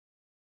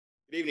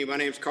Good evening. My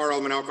name is Carl.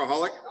 I'm an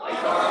alcoholic.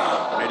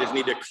 I just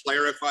need to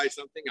clarify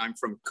something. I'm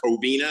from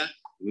Covina,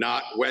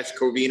 not West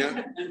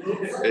Covina.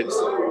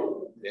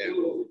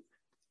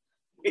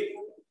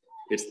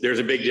 There's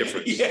a big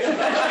difference.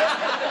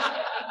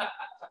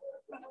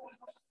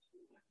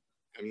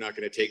 I'm not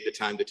going to take the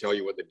time to tell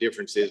you what the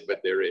difference is,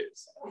 but there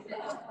is.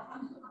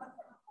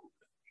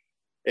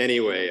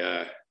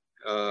 Anyway,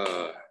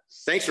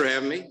 thanks for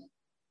having me.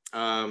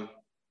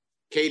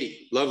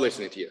 Katie, love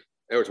listening to you.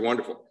 That was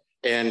wonderful.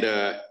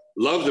 And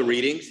love the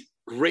readings.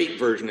 Great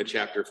version of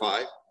chapter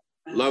 5.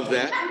 Love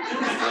that.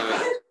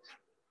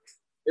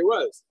 It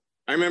was.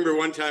 I remember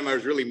one time I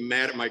was really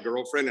mad at my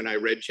girlfriend and I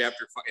read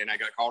chapter 5 and I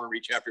got called to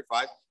read chapter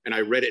 5 and I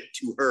read it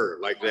to her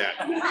like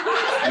that.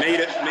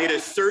 made a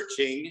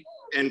searching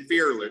and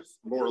fearless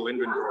moral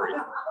inventory.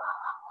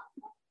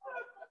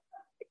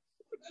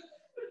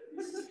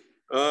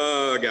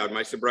 Oh God,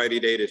 my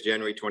sobriety date is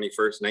January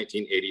 21st,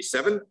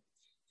 1987.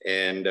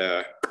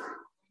 And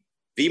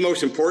the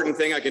most important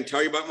thing I can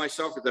tell you about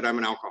myself is that I'm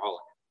an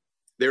alcoholic.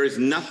 There is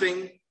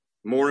nothing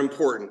more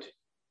important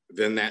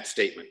than that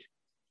statement.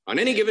 On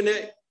any given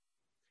day,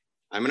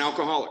 I'm an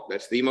alcoholic.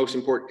 That's the most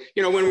important.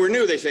 You know, when we're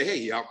new, they say, hey,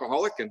 you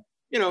alcoholic? And,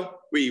 you know,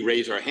 we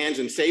raise our hands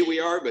and say we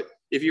are. But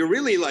if you're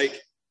really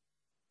like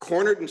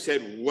cornered and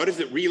said, what does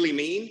it really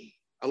mean?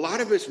 A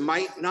lot of us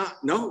might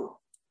not know,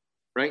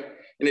 right?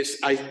 And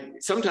I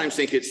sometimes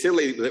think it's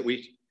silly that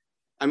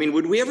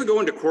would we ever go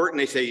into court and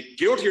they say,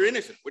 guilty or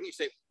innocent? Wouldn't you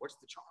say, what's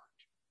the charge?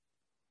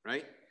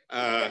 Right?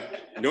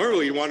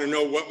 Normally you want to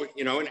know what,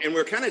 and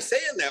we're kind of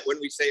saying that when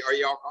we say, are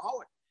you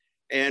alcoholic?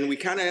 And we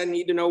kind of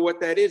need to know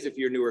what that is if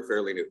you're new or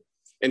fairly new.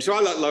 And so I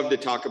love to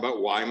talk about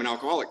why I'm an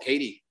alcoholic.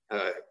 Katie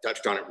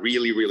touched on it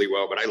really, really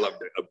well, but I love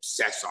to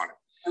obsess on it.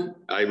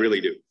 I really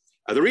do.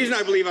 The reason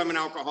I believe I'm an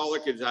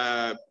alcoholic is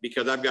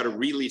because I've got a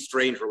really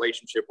strange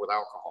relationship with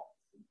alcohol.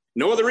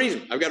 No other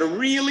reason. I've got a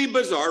really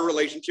bizarre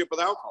relationship with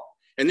alcohol.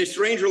 And this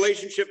strange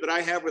relationship that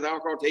I have with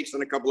alcohol takes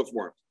on a couple of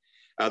forms.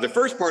 The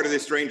first part of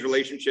this strange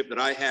relationship that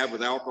I have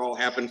with alcohol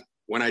happens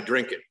when I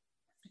drink it.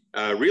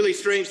 A really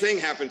strange thing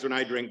happens when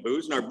I drink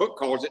booze, and our book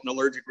calls it an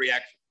allergic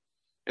reaction.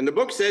 And the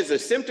book says the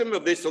symptom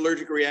of this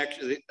allergic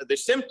reaction that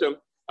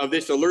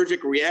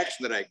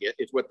I get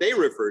is what they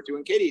refer to,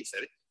 and Katie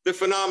said it, the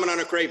phenomenon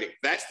of craving.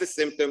 That's the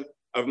symptom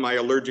of my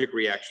allergic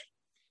reaction.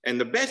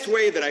 And the best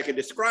way that I can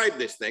describe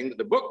this thing that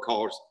the book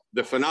calls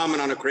the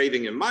phenomenon of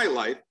craving in my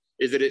life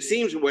is that it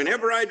seems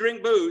whenever I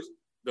drink booze,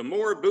 the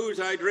more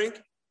booze I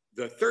drink,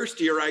 the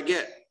thirstier I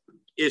get.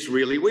 It's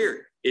really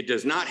weird. It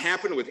does not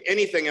happen with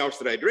anything else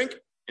that I drink.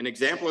 An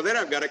example of that,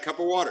 I've got a cup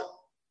of water.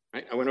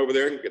 Right? I went over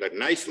there and got a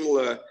nice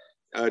little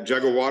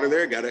jug of water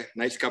there, got a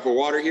nice cup of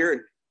water here. And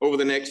over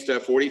the next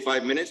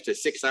 45 minutes to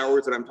 6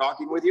 hours that I'm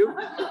talking with you,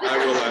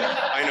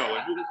 I know.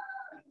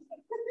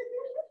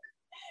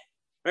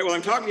 Right, well,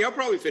 I'm talking to you, I'll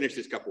probably finish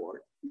this cup of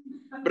water.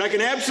 But I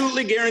can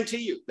absolutely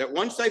guarantee you that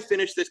once I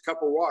finish this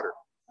cup of water,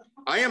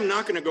 I am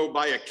not going to go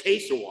buy a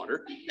case of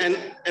water and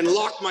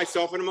lock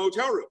myself in a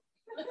motel room,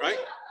 right?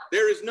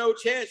 There is no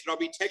chance that I'll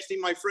be texting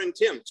my friend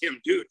Tim.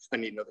 Tim, dude, I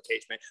need another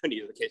case, man. I need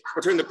another case.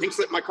 I'll turn the pink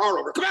slip in my car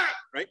over. Come on,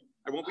 right?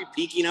 I won't be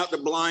peeking out the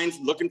blinds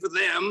looking for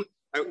them,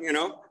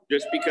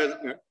 just because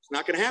it's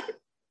not going to happen.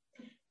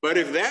 But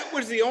if that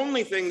was the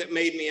only thing that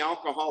made me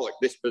alcoholic,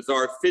 this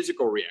bizarre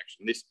physical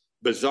reaction, this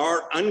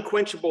bizarre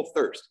unquenchable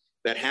thirst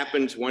that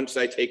happens once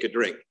I take a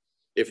drink,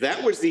 if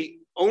that was the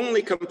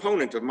only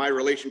component of my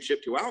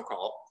relationship to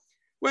alcohol,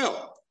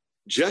 well,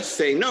 Just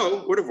Say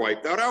No would have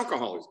wiped out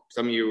alcoholism.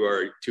 Some of you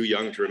are too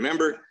young to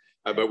remember,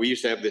 but we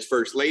used to have this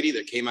first lady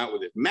that came out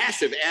with this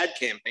massive ad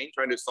campaign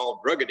trying to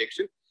solve drug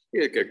addiction.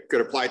 It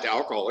could apply to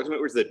alcoholism. It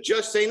was the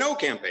Just Say No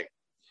campaign.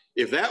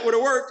 If that would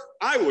have worked,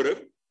 I would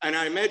have, and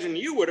I imagine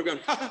you would have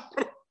gone,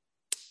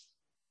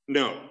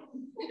 no,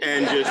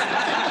 and just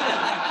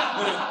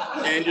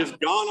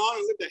gone on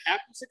and lived a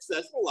happy,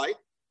 successful life,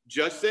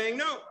 just saying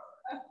no.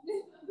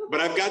 But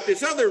I've got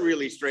this other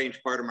really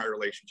strange part of my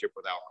relationship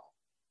with alcohol.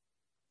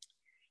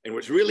 And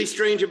what's really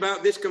strange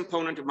about this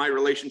component of my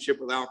relationship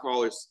with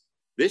alcohol is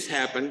this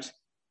happens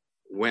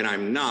when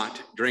I'm not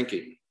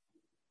drinking.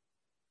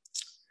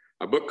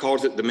 A book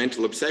calls it the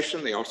mental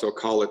obsession. They also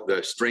call it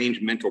the strange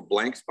mental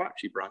blank spot.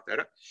 She brought that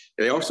up.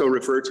 They also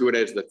refer to it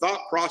as the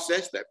thought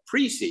process that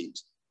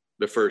precedes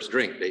the first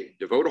drink. They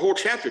devote a whole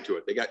chapter to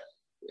it. They got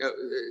a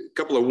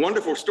couple of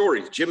wonderful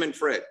stories. Jim and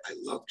Fred. I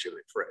love Jim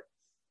and Fred.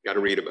 Got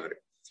to read about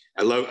it.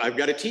 I've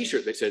got a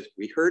t-shirt that says,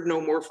 we heard no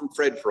more from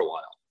Fred for a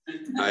while.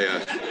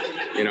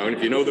 And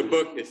if you know the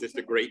book, it's just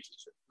a great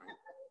t-shirt.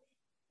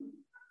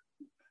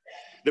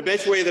 The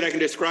best way that I can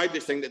describe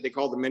this thing that they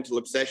call the mental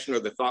obsession or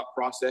the thought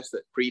process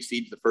that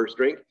precedes the first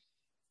drink,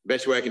 the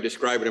best way I can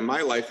describe it in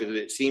my life is that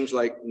it seems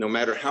like no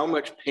matter how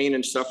much pain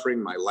and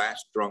suffering my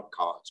last drunk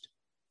caused,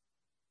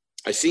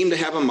 I seem to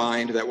have a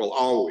mind that will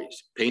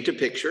always paint a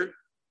picture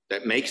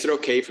that makes it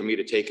okay for me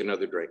to take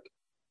another drink.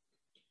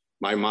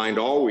 My mind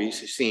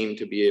always seemed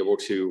to be able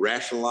to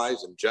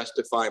rationalize and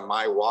justify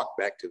my walk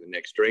back to the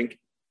next drink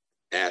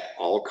at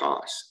all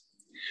costs.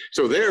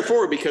 So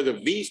therefore, because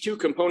of these two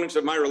components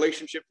of my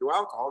relationship to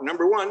alcohol,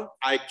 number one,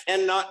 I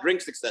cannot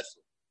drink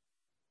successfully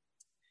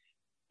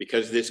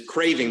because this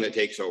craving that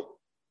takes over.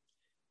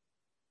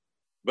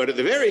 But at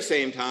the very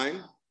same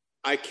time,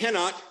 I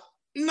cannot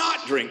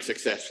not drink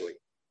successfully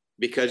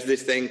because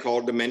this thing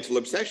called the mental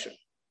obsession.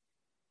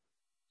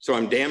 So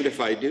I'm damned if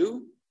I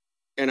do,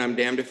 and I'm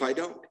damned if I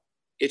don't.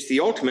 It's the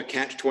ultimate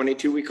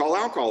catch-22 we call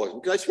alcoholism.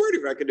 Because I swear to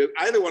you, if I could do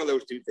either one of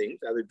those two things,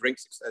 either drink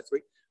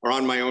successfully or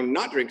on my own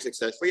not drink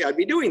successfully, I'd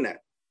be doing that.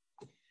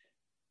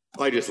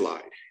 I just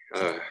lied.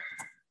 I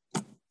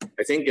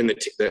think in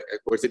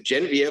was it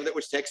Genevieve that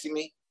was texting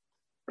me?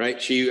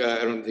 Right? She,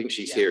 I don't think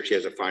she's here. She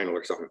has a final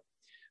or something.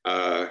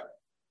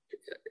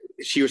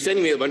 She was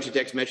sending me a bunch of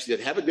text messages that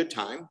have a good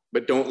time,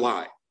 but don't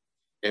lie.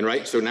 And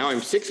right, so now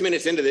I'm 6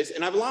 minutes into this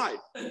and I've lied.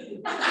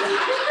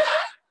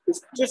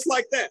 It's just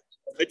like that.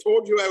 I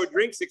told you I would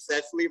drink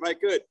successfully if I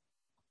could.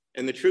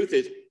 And the truth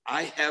is,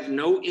 I have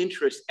no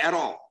interest at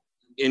all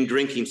in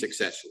drinking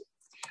successfully.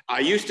 I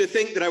used to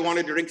think that I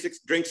wanted to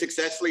drink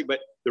successfully, but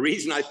the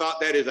reason I thought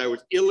that is I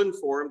was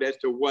ill-informed as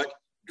to what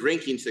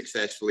drinking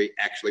successfully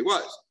actually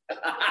was.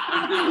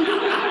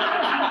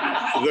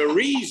 The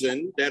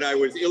reason that I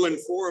was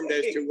ill-informed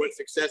as to what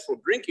successful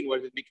drinking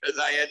was is because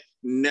I had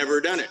never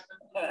done it.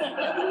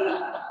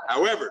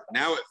 However,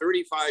 now at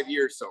 35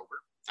 years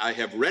sober, I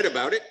have read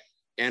about it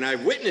and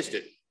I've witnessed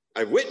it.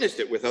 I've witnessed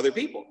it with other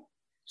people.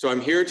 So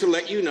I'm here to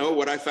let you know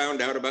what I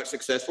found out about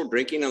successful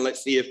drinking, and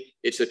let's see if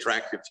it's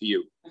attractive to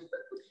you.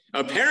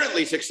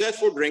 Apparently,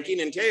 successful drinking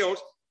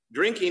entails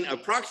drinking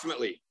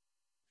approximately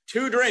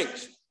 2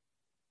 drinks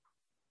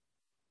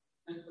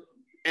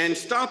and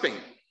stopping.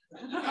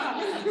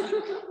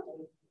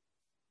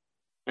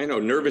 I know,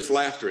 nervous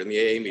laughter in the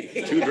AA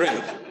meeting. 2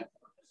 drinks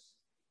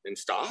and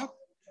stop,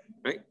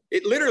 right?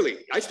 It literally,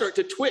 I start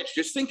to twitch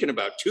just thinking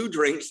about 2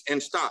 drinks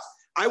and stop.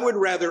 I would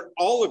rather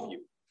all of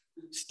you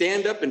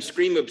stand up and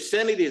scream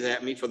obscenities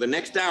at me for the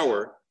next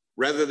hour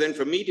rather than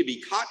for me to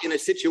be caught in a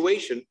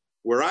situation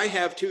where I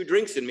have 2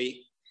 drinks in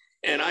me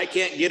and I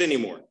can't get any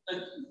more.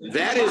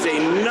 That is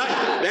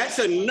that's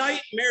a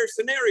nightmare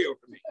scenario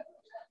for me.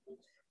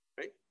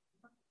 Right?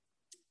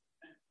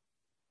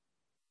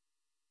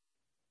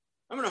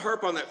 I'm going to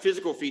harp on that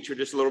physical feature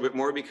just a little bit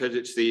more because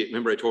it's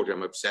remember I told you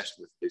I'm obsessed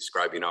with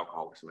describing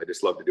alcoholism. I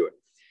just love to do it.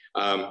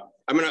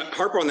 I'm going to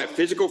harp on that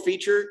physical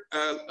feature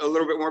a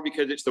little bit more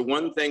because it's the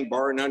one thing,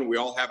 bar none, we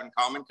all have in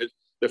common. Because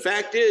the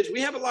fact is,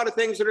 we have a lot of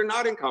things that are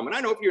not in common.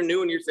 I know if you're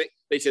new and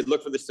they said,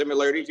 look for the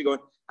similarities, you're going,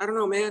 I don't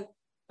know, man.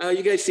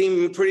 You guys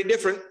seem pretty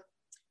different.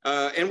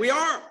 And we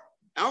are.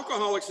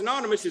 Alcoholics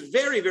Anonymous is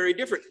very, very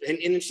different. And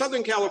in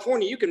Southern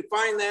California, you can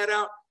find that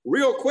out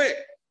real quick.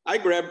 I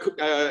grabbed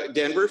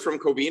Denver from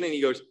Covina and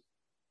he goes,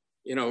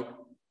 you know,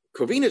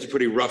 Covina is a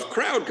pretty rough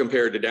crowd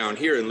compared to down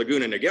here in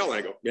Laguna Niguel. And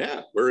I go,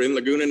 yeah, we're in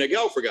Laguna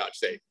Niguel, for God's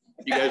sake.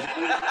 You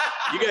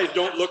guys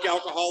don't look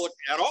alcoholic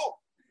at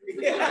all.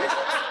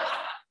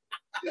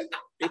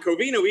 In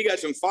Covina, we got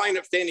some fine,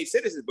 upstanding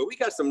citizens, but we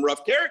got some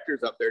rough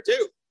characters up there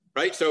too,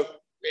 right? So,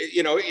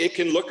 you know, it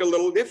can look a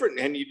little different,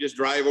 and you just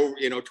drive over,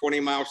 20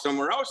 miles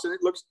somewhere else, and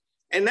it looks,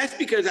 and that's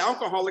because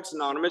Alcoholics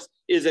Anonymous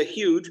is a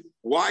huge,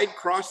 wide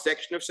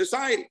cross-section of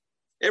society.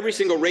 Every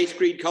single race,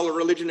 creed, color,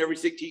 religion, every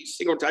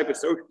single type of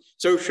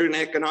social and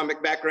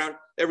economic background,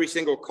 every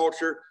single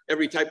culture,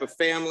 every type of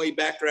family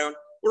background,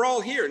 we're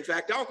all here. In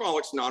fact,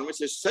 Alcoholics Anonymous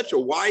is such a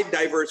wide,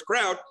 diverse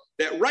crowd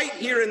that right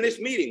here in this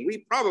meeting,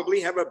 we probably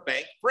have a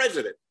bank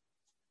president.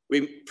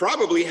 We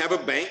probably have a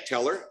bank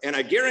teller, and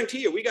I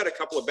guarantee you, we got a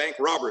couple of bank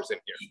robbers in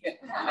here,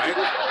 right?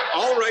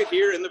 All right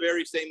here in the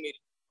very same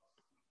meeting.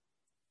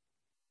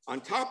 On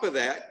top of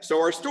that,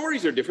 so our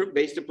stories are different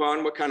based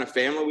upon what kind of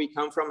family we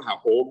come from, how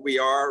old we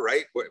are,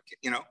 right?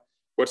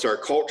 What's our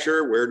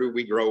culture? Where do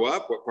we grow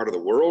up? What part of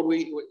the world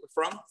we're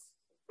from,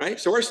 right?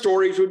 So our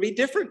stories would be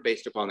different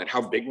based upon that.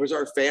 How big was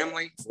our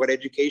family? What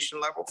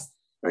education level,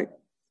 right?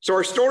 So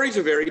our stories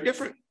are very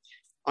different.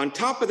 On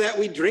top of that,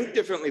 we drink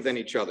differently than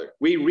each other.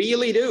 We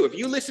really do. If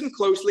you listen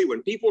closely,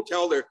 when people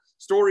tell their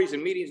stories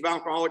in meetings of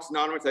Alcoholics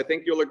Anonymous, I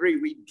think you'll agree,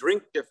 we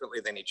drink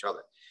differently than each other.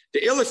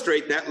 To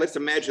illustrate that, let's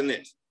imagine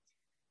this.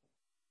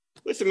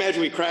 Let's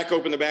imagine we crack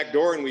open the back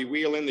door and we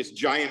wheel in this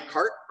giant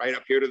cart right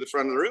up here to the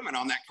front of the room. And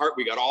on that cart,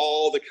 we got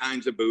all the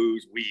kinds of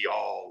booze we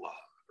all love,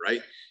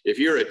 right? If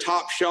you're a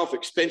top shelf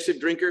expensive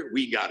drinker,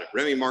 we got it.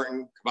 Remy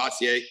Martin,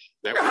 Cavassier,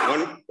 that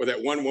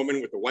one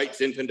woman with the white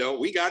Zinfandel,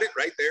 we got it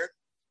right there,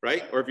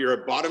 right? Or if you're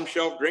a bottom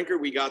shelf drinker,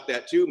 we got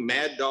that too.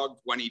 Mad Dog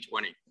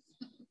 2020.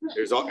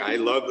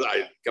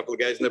 A couple of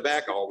guys in the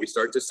back always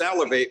start to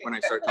salivate when I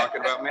start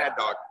talking about Mad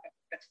Dog,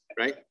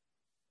 right?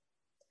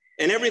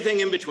 And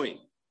everything in between.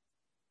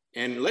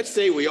 And let's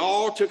say we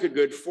all took a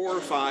good 4 or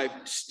 5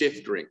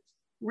 stiff drinks,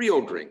 real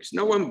drinks,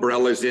 no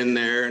umbrellas in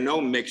there, no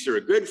mixer,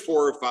 a good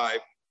 4 or 5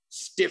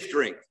 stiff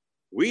drinks.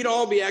 We'd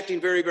all be acting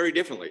very, very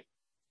differently,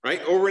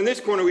 right? Over in this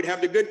corner, we'd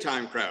have the good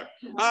time crowd.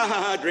 Ha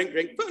ha ha, drink,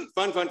 drink,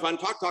 fun, fun, fun,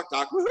 talk, talk,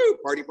 talk, woohoo,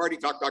 party, party,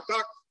 talk, talk,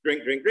 talk,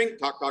 drink, drink, drink,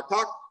 talk, talk,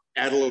 talk,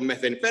 add a little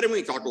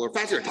methamphetamine, talk a little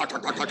faster, talk,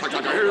 talk, talk, talk, talk,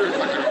 talk,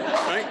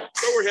 right?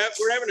 So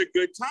we're having a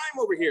good time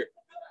over here.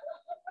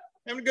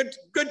 having a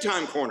good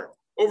time corner.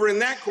 Over in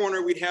that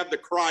corner, we'd have the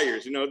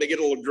criers. You know, they get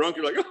a little drunk.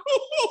 You're like,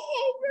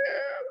 oh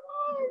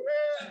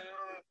man.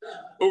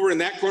 Over in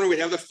that corner, we'd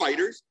have the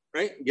fighters,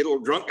 right? Get a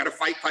little drunk, got to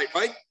fight.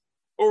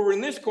 Over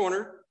in this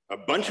corner, a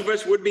bunch of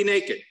us would be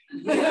naked.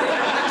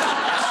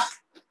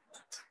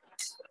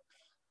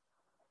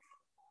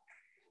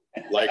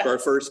 Like our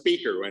first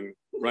speaker when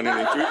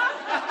running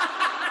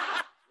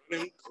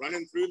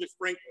through the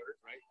sprinklers,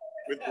 right?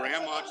 With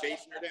grandma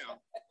chasing her down.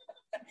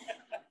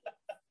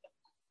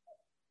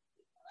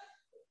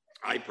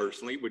 I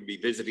personally would be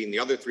visiting the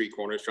other three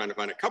corners, trying to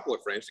find a couple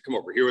of friends to come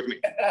over here with me.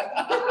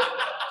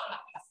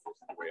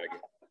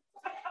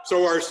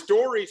 So our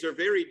stories are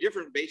very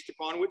different based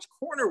upon which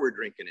corner we're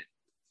drinking in,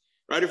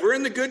 right? If we're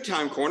in the good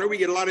time corner, we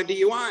get a lot of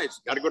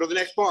DUIs. Got to go to the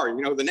next bar.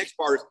 You know, the next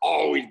bar is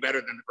always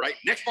better than, right?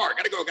 Next bar,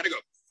 got to go,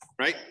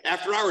 right?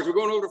 After hours, we're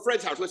going over to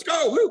Fred's house. Let's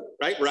go, woo,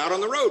 right? We're out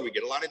on the road. We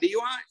get a lot of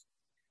DUIs.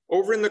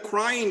 Over in the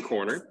crying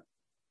corner,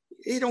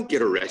 they don't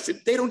get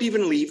arrested. They don't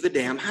even leave the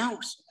damn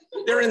house.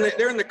 They're in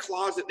the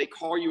closet. They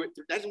call you at,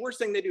 that's the worst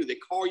thing they do. They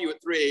call you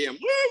at 3 a.m.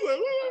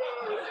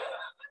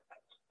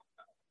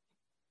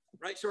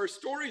 Right? So our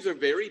stories are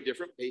very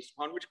different based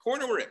upon which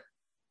corner we're in.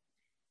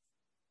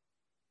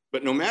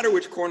 But no matter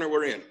which corner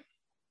we're in,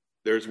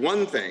 there's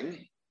one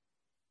thing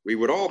we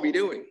would all be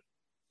doing.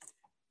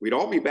 We'd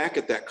all be back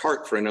at that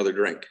cart for another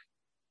drink.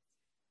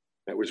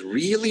 That was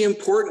really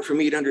important for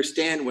me to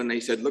understand when they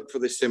said, look for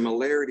the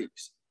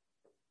similarities.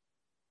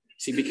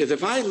 See, because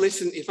if I'm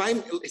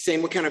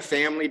saying, what kind of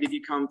family did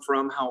you come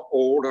from? How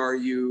old are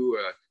you?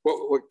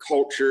 What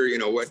culture,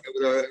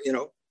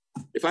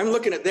 if I'm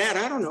looking at that,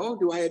 I don't know.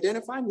 Do I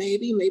identify?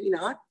 Maybe, maybe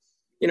not.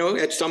 You know,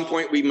 at some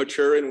point we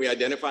mature and we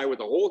identify with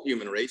the whole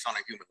human race on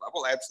a human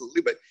level,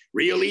 absolutely, but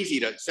real easy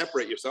to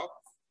separate yourself.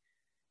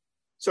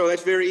 So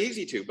that's very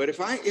easy to. But if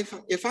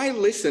I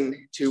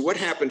listen to what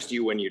happens to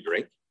you when you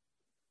drink,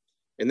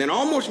 and then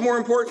almost more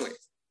importantly,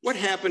 what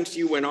happens to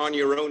you when on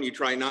your own you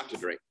try not to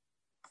drink?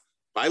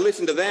 If I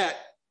listen to that,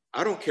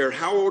 I don't care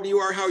how old you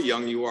are, how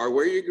young you are,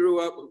 where you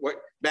grew up, what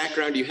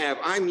background you have.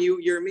 I'm you,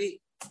 you're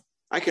me.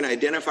 I can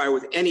identify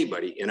with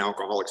anybody in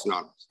Alcoholics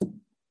Anonymous.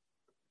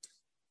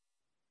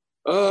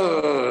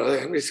 Oh,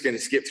 I'm just going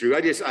to skip through.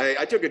 I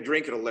took a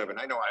drink at 11.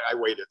 I know I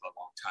waited a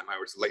long time. It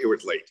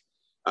was late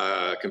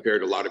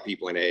compared to a lot of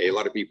people in AA. A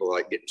lot of people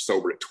like getting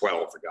sober at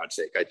 12, for God's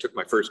sake. I took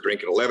my first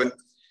drink at 11.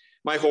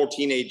 My whole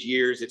teenage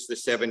years, it's the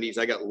 70s.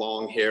 I got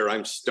long hair.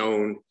 I'm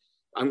stoned.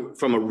 I'm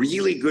from a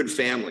really good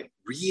family,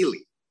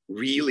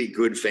 really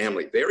good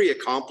family, very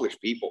accomplished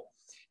people.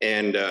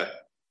 And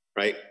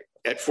right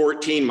at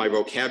 14, my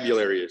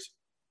vocabulary is,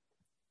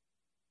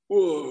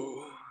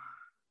 whoa,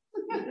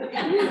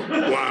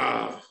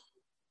 wow,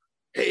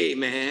 hey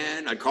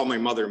man. I call my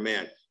mother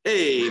man,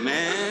 hey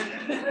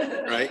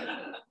man, right?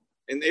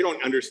 And they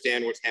don't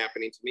understand what's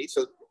happening to me.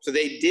 So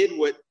they did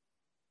what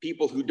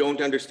people who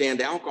don't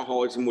understand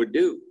alcoholism would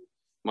do.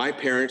 My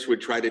parents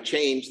would try to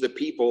change the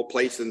people,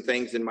 place, and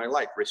things in my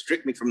life,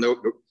 restrict me from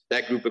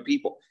that group of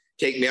people,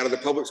 take me out of the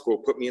public school,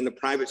 put me in the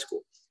private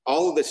school,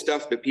 all of the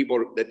stuff that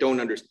people that don't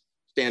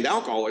understand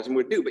alcoholism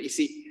would do. But you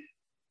see,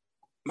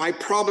 my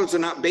problems are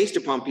not based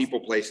upon people,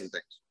 place, and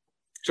things.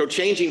 So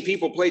changing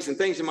people, place, and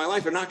things in my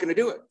life are not going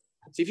to do it.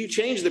 See, if you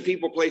change the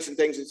people, place, and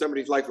things in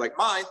somebody's life like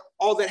mine,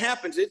 all that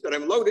happens is that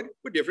I'm loaded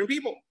with different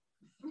people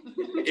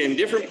in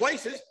different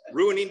places,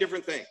 ruining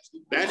different things.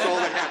 That's all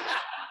that happens.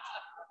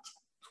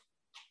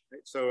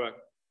 So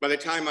by the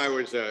time I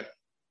was,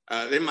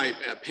 then my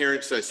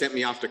parents sent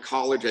me off to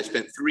college. I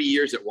spent 3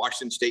 years at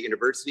Washington State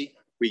University.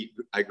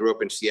 I grew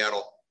up in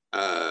Seattle.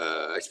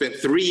 I spent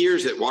 3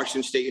 years at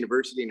Washington State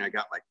University and I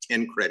got like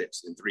 10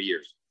 credits in 3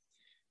 years.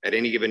 At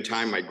any given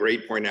time, my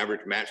grade point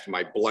average matched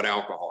my blood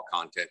alcohol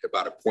content,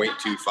 about a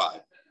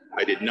 0.25.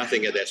 I did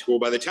nothing at that school.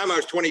 By the time I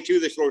was 22,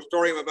 this little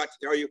story I'm about to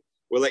tell you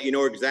will let you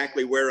know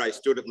exactly where I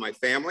stood with my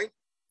family.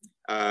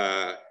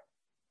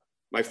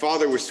 My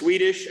father was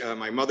Swedish.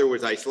 My mother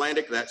was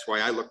Icelandic. That's why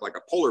I look like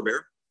a polar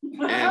bear.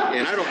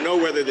 And I don't know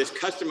whether this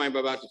custom I'm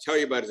about to tell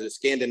you about is a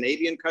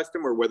Scandinavian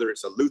custom or whether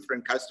it's a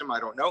Lutheran custom. I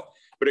don't know.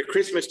 But at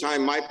Christmas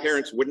time, my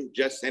parents wouldn't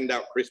just send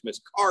out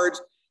Christmas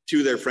cards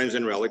to their friends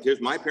and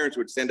relatives. My parents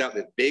would send out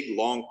this big,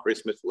 long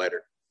Christmas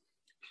letter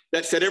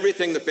that said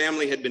everything the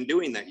family had been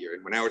doing that year.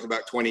 And when I was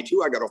about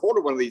 22, I got a hold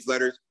of one of these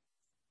letters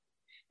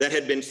that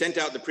had been sent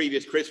out the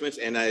previous Christmas.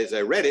 And as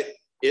I read it,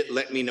 it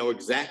let me know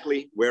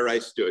exactly where I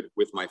stood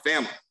with my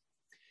family.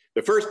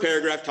 The first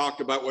paragraph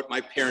talked about what my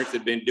parents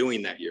had been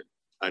doing that year.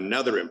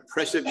 Another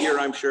impressive year,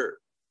 I'm sure.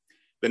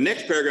 The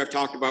next paragraph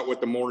talked about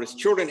what the Morris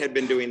children had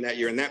been doing that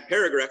year. And that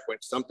paragraph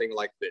went something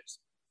like this.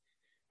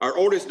 Our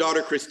oldest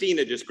daughter,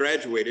 Christina, just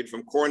graduated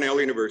from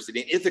Cornell University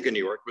in Ithaca,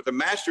 New York, with a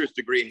master's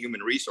degree in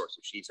human resources.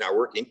 She's now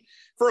working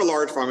for a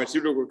large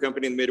pharmaceutical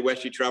company in the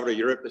Midwest. She traveled to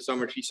Europe this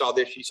summer. She saw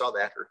this, she saw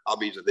that. Her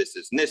hobbies are this,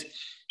 and this.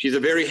 She's a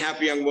very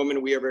happy young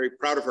woman. We are very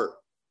proud of her.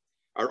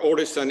 Our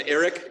oldest son,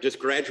 Eric, just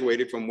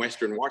graduated from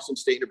Western Washington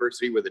State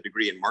University with a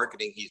degree in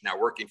marketing. He's now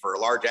working for a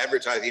large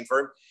advertising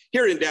firm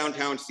here in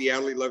downtown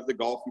Seattle. He loves the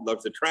golf. He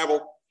loves to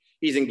travel.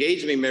 He's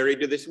engaged to be married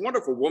to this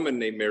wonderful woman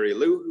named Mary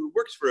Lou, who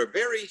works for a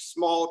very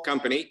small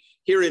company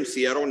here in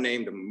Seattle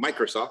named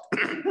Microsoft.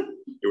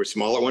 It was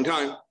small at one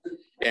time.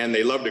 And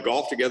they love to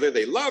golf together.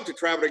 They love to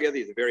travel together.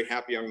 He's a very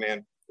happy young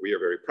man. We are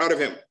very proud of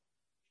him.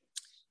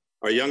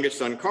 Our youngest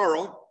son,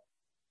 Carl,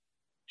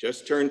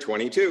 just turned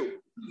 22.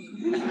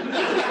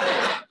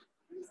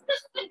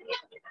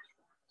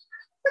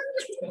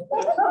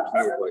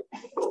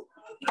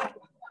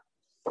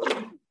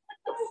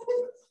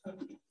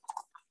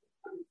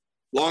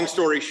 Long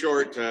story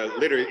short,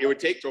 literally, it would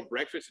take till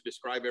breakfast to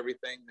describe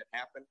everything that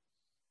happened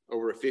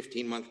over a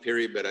 15-month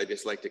period, but I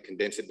just like to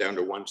condense it down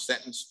to one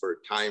sentence for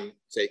time's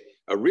sake.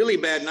 A really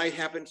bad night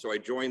happened, so I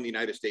joined the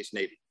United States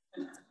Navy.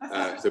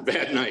 It's a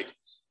bad night.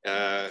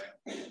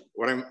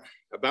 What I'm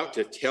about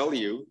to tell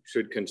you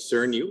should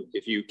concern you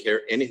if you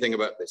care anything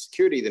about the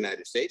security of the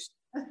United States.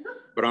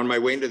 But on my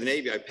way into the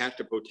Navy, I passed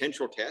a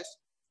potential test.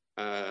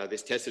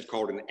 This test is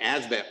called an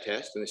ASVAB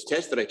test, and this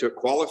test that I took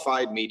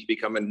qualified me to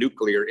become a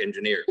nuclear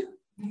engineer.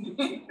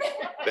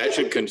 That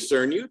should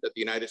concern you that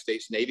the United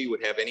States Navy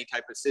would have any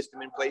type of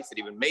system in place that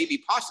even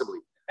maybe possibly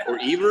or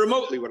even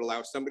remotely would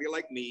allow somebody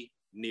like me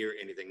near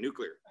anything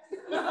nuclear.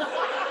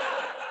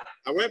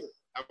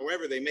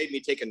 However, they made me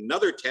take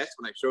another test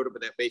when I showed up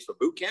at that base for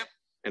boot camp,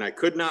 and I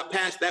could not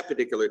pass that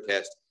particular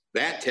test.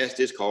 That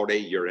test is called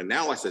a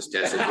urinalysis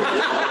test.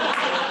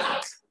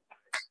 I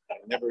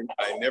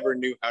never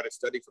knew how to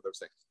study for those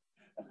things.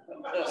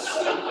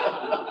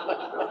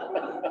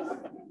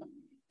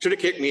 Should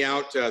have kicked me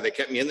out. They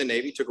kept me in the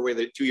Navy, took away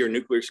the 2-year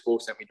nuclear school,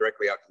 sent me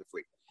directly out to the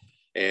fleet.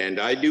 And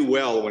I do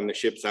well when the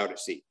ship's out at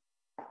sea.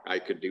 I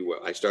could do well.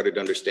 I started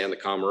to understand the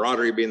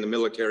camaraderie of being in the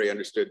military,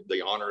 understood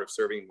the honor of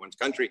serving one's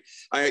country.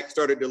 I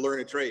started to learn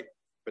a trade,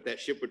 but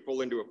that ship would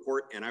pull into a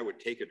port and I would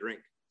take a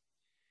drink.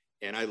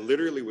 And I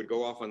literally would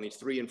go off on these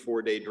 3- and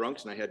 4-day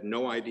drunks, and I had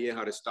no idea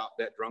how to stop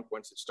that drunk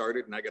once it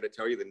started. And I got to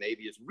tell you, the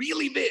Navy is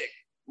really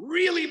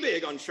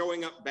big on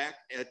showing up back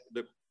at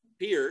the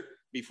pier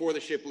before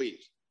the ship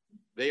leaves.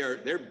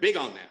 They're big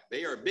on that.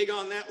 They are big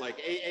on that, like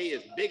AA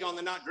is big on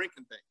the not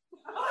drinking thing.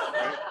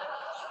 Right?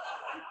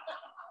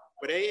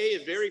 But AA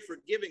is very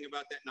forgiving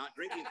about that not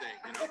drinking thing.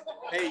 You know,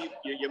 hey,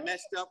 you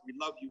messed up. We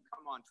love you.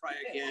 Come on, try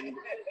again.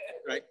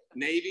 Right?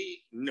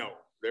 Navy, no,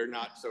 they're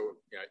not so.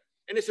 You know,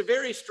 and it's a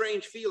very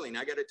strange feeling,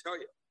 I got to tell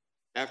you.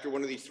 After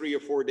one of these 3-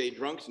 or 4-day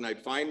drunks, and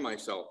I'd find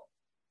myself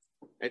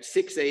at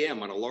 6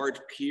 a.m. on a large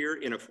pier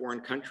in a foreign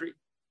country,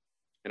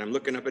 and I'm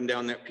looking up and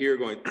down that pier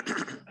going,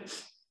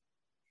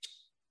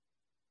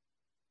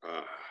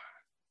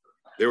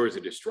 there was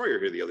a destroyer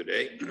here the other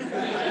day.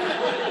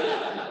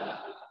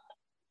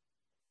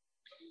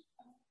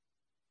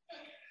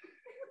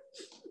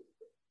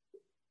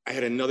 I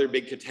had another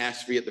big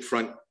catastrophe at the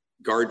front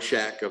guard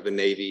shack of the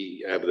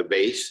Navy, of the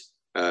base.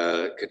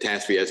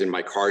 Catastrophe as in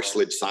my car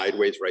slid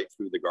sideways right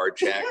through the guard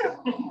shack.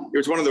 It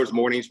was one of those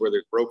mornings where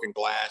there's broken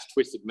glass,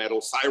 twisted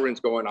metal, sirens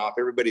going off,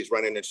 everybody's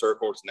running in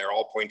circles, and they're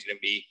all pointing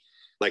at me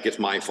like it's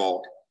my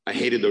fault. I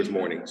hated those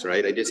mornings,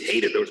 right? I just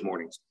hated those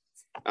mornings.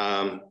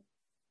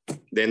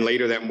 Then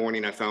later that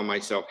morning, I found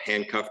myself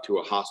handcuffed to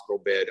a hospital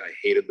bed. I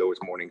hated those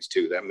mornings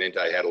too. That meant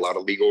I had a lot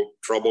of legal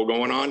trouble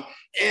going on,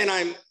 and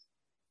I'm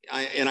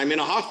in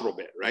a hospital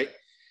bed, right?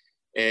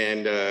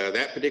 And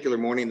that particular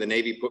morning, the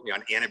Navy put me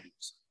on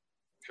Antabuse.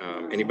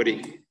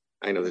 Anybody?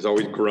 I know there's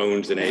always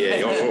groans in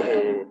AA.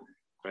 Oh,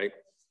 right?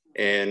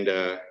 And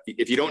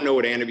if you don't know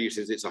what Antabuse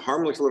is, it's a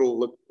harmless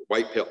little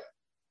white pill.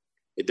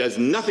 It does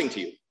nothing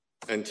to you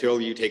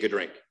until you take a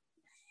drink,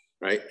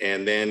 right?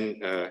 And then,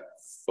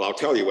 well, I'll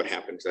tell you what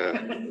happens. I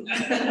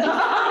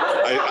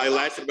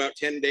lasted about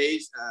 10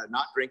 days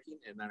not drinking,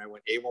 and then I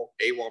went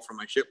AWOL from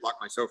my ship,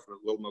 locked myself in a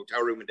little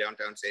motel room in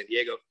downtown San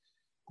Diego.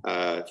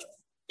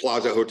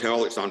 Plaza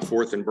Hotel, it's on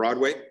 4th and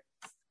Broadway.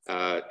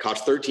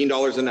 Cost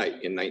 $13 a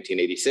night in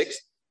 1986.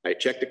 I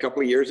checked a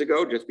couple of years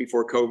ago, just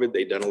before COVID,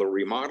 they'd done a little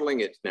remodeling.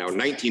 It's now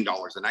 $19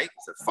 a night.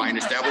 It's a fine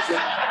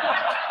establishment.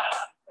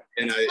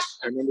 And I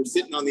remember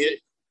sitting on the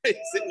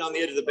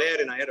edge of the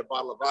bed, and I had a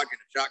bottle of vodka and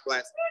a shot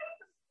glass.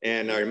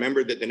 And I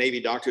remembered that the Navy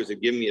doctors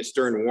had given me a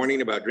stern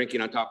warning about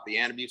drinking on top of the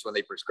Antabuse. When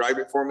they prescribed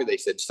it for me, they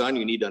said, son,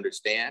 you need to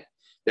understand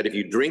that if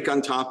you drink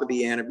on top of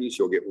the Antabuse,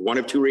 you'll get one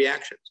of 2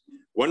 reactions.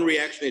 One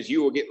reaction is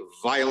you will get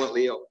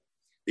violently ill.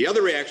 The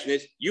other reaction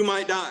is you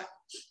might die.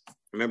 I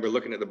remember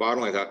looking at the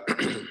bottle, and I thought,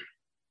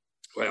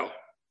 well,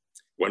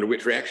 wonder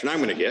which reaction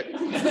I'm going to get.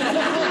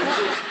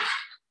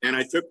 And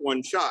I took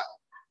one shot,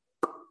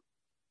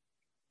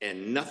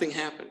 and nothing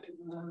happened.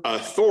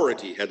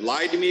 Authority had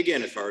lied to me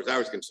again, as far as I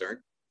was concerned.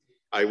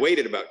 I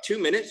waited about 2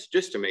 minutes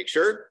just to make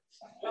sure,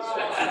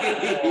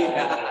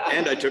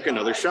 and I took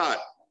another shot.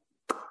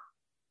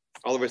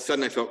 All of a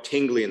sudden, I felt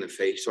tingly in the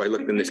face, so I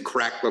looked in this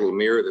cracked little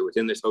mirror that was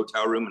in this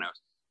hotel room, and I was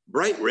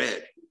bright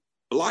red,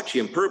 blotchy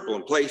and purple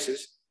in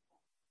places.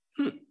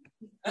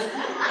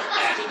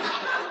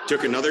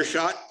 Took another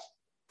shot.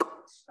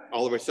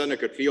 All of a sudden, I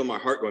could feel my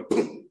heart going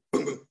boom,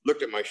 boom, boom.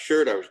 Looked at my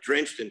shirt. I was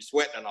drenched in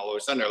sweat, and all of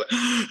a sudden, I was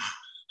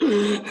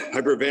like,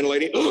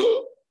 hyperventilating.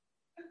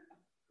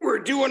 We're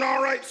doing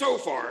all right so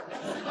far.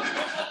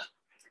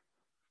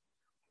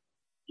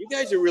 You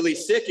guys are really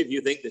sick if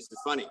you think this is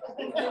funny.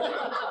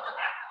 I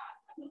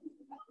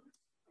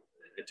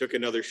took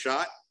another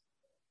shot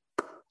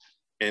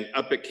and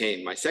up it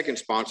came. My second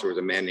sponsor was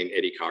a man named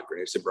Eddie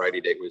Cochran. His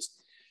sobriety date was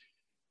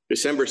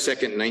December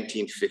 2nd,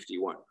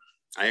 1951.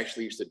 I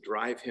actually used to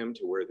drive him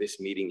to where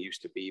this meeting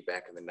used to be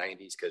back in the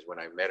 90s, because when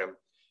I met him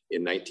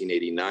in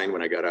 1989,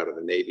 when I got out of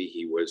the Navy,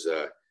 he was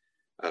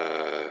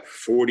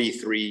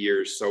 43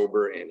 years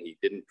sober, and he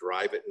didn't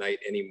drive at night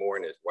anymore,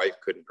 and his wife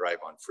couldn't drive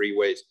on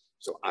freeways.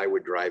 So I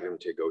would drive him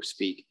to go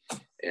speak,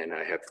 and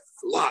I have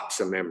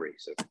lots of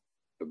memories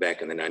of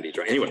back in the 90s.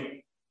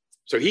 Anyway,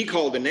 so he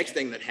called the next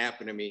thing that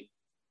happened to me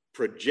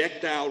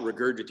projectile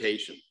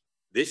regurgitation.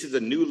 This is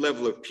a new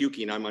level of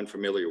puking I'm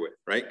unfamiliar with,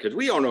 right? Because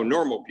we all know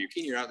normal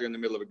puking. You're out there in the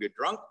middle of a good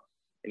drunk,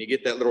 and you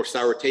get that little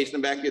sour taste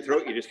in the back of your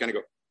throat. You just kind of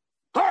go,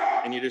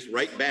 "Ah!" And you just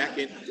right back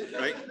in,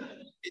 right?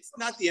 It's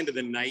not the end of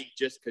the night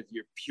just because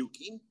you're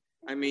puking.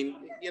 I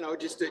mean,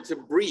 just it's a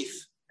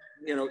brief,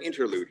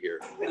 interlude here.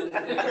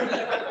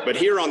 But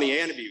here on the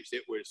Antabuse,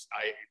 it was,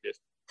 I just,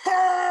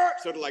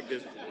 sort of like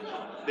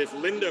this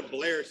Linda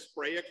Blair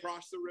spray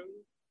across the room.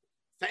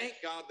 Thank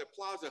God the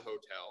Plaza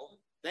Hotel,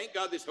 thank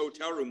God this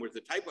hotel room was the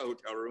type of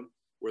hotel room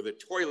where the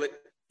toilet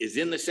is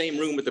in the same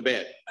room with the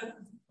bed.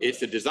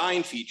 It's a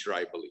design feature,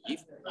 I believe.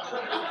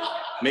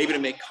 Maybe to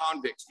make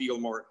convicts feel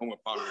more at home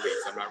upon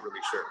release, I'm not really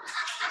sure.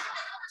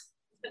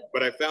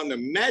 But I found the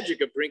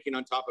magic of drinking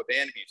on top of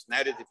Antabuse, and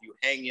that is if you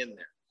hang in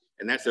there.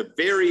 And that's a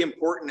very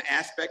important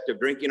aspect of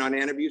drinking on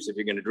Antabuse. If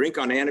you're going to drink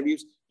on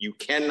Antabuse, you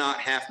cannot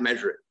half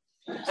measure it.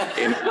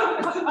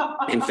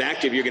 In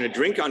fact, if you're going to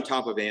drink on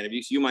top of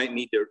Antabuse, you might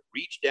need to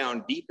reach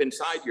down deep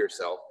inside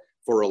yourself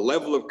for a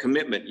level of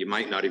commitment you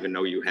might not even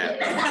know you have.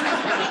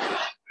 I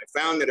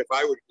found that if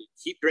I would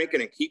keep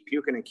drinking and keep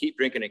puking and keep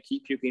drinking and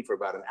keep puking for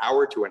about an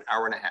hour to an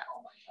hour and a half,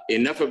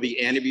 enough of the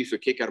Antabuse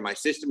would kick out of my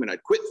system and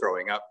I'd quit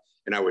throwing up,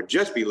 and I would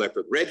just be left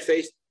with red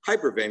face,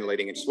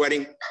 hyperventilating and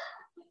sweating.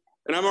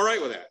 And I'm all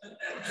right with that.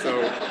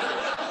 So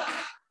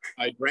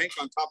I drank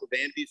on top of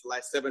Antabuse the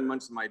last 7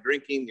 months of my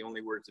drinking. The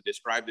only words to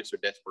describe this are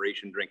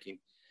desperation drinking.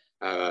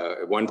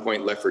 At one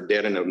point left for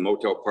dead in a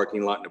motel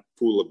parking lot in a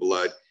pool of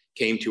blood,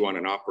 came to on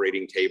an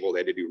operating table. They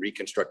had to do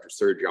reconstructive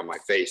surgery on my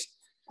face.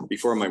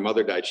 Before my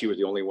mother died, she was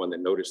the only one that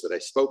noticed that I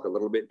spoke a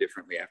little bit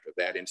differently after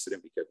that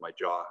incident, because my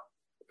jaw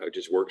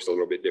just works a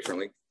little bit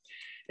differently.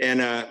 And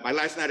my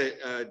last night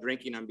of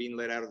drinking, I'm being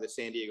let out of the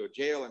San Diego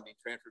jail. I'm being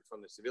transferred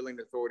from the civilian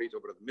authorities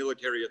over to the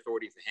military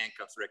authorities. The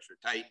handcuffs are extra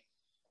tight.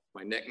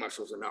 My neck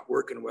muscles are not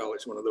working well.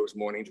 It's one of those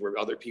mornings where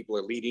other people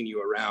are leading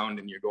you around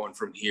and you're going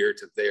from here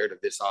to there to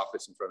this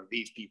office in front of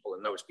these people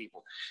and those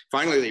people.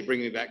 Finally, they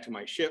bring me back to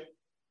my ship,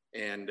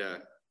 and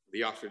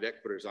the officer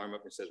deck put his arm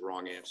up and says,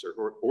 "Wrong answer.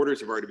 Orders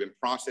have already been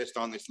processed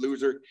on this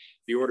loser.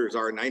 The orders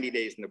are 90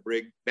 days in the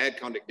brig, bad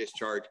conduct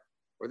discharge."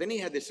 Or then he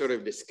had this sort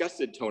of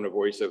disgusted tone of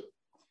voice of,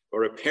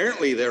 or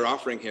apparently they're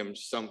offering him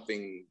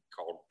something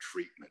called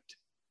treatment.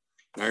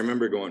 And I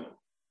remember going,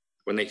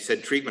 when they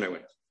said treatment, I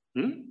went,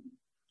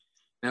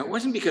 Now, it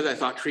wasn't because I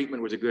thought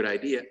treatment was a good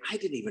idea. I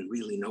didn't even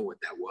really know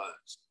what that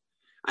was.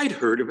 I'd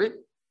heard of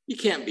it. You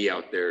can't be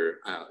out there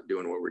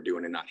doing what we're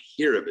doing and not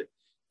hear of it.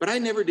 But I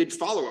never did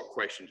follow-up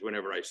questions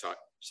whenever I saw it.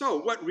 So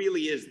what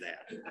really is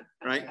that,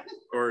 right?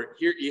 Or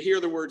you hear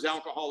the words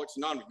Alcoholics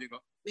Anonymous, and you go,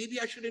 maybe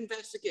I should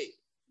investigate,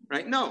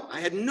 right? No,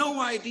 I had no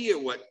idea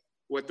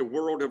what the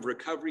world of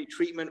recovery,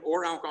 treatment,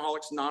 or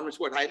Alcoholics Anonymous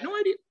was. I had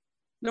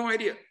no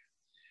idea.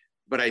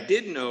 But I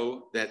did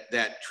know that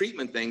that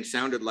treatment thing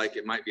sounded like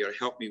it might be able to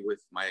help me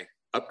with my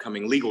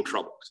upcoming legal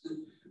troubles,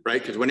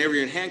 right? Because whenever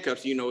you're in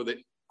handcuffs, you know that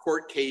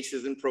court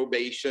cases and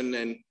probation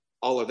and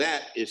all of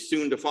that is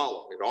soon to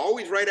follow. It's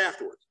always right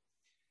afterwards.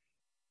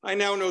 I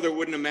now know that it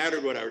wouldn't have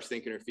mattered what I was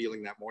thinking or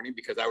feeling that morning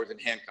because I was in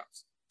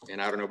handcuffs.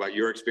 And I don't know about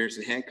your experience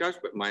in handcuffs,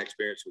 but my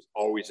experience was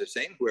always the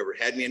same. Whoever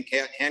had me in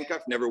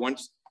handcuffs, never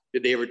once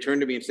did they ever turn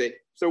to me and say,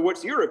 "So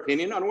what's your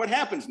opinion on what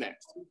happens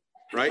next?"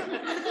 Right?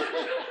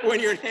 When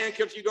you're in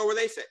handcuffs, you go where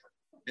they say.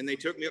 And they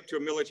took me up to a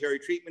military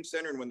treatment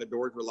center, and when the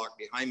doors were locked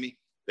behind me,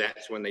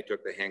 that's when they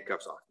took the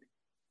handcuffs off me.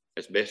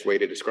 That's the best way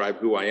to describe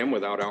who I am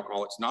without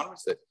Alcoholics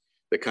Anonymous, that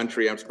the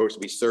country I'm supposed to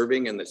be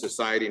serving and the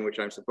society in which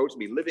I'm supposed to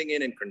be living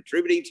in and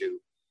contributing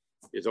to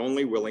is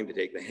only willing to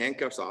take the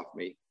handcuffs off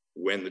me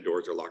when the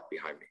doors are locked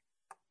behind me.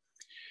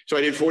 So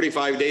I did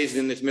 45 days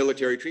in this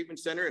military treatment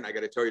center, and I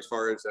got to tell you, as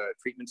far as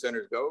treatment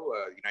centers go,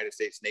 the United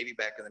States Navy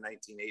back in the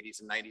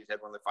 1980s and 90s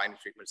had one of the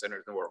finest treatment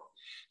centers in the world.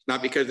 It's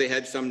not because they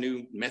had some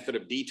new method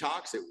of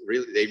detox.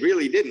 They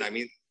really didn't. I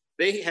mean,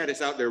 they had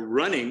us out there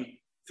running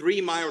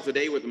 3 miles a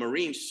day with the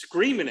Marines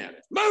screaming at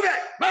us, "Move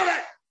it, move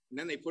it!" And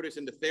then they put us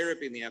into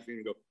therapy in the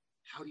afternoon and go,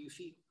 "How do you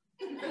feel?"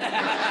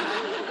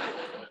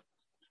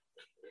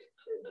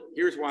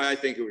 Here's why I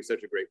think it was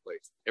such a great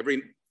place.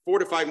 Every 4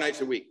 to 5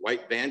 nights a week,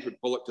 white vans would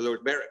pull up to those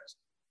barracks.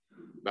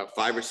 About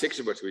 5 or 6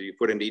 of us would be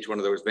put into each one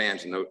of those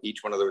vans, and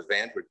each one of those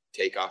vans would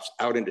take off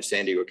out into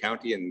San Diego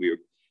County, and we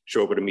would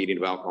show up at a meeting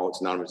of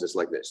Alcoholics Anonymous just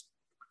like this.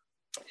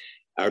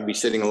 I would be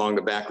sitting along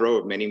the back row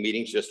of many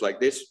meetings just like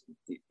this.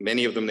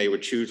 Many of them they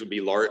would choose would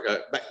be large,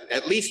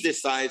 at least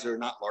this size or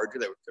not larger,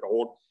 that could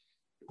hold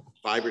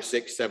 5 or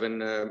 6,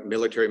 7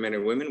 military men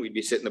and women. We'd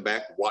be sitting in the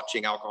back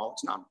watching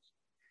Alcoholics Anonymous.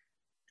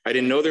 I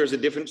didn't know there was a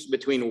difference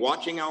between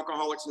watching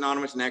Alcoholics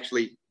Anonymous and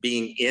actually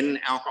being in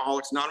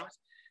Alcoholics Anonymous.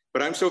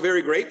 But I'm so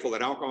very grateful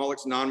that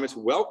Alcoholics Anonymous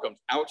welcomes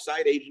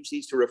outside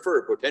agencies to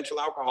refer potential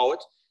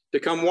alcoholics to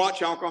come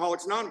watch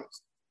Alcoholics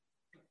Anonymous.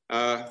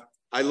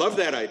 I love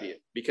that idea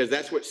because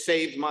that's what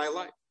saved my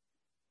life.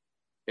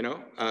 You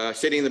know,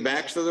 sitting in the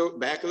back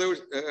of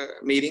those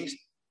meetings,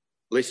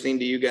 listening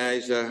to you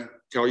guys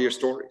tell your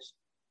stories.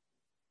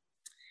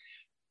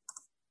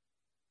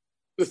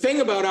 The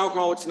thing about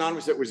Alcoholics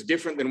Anonymous that was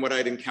different than what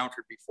I'd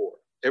encountered before,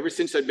 ever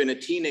since I'd been a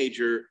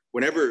teenager,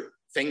 whenever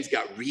things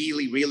got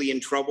really, really in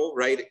trouble,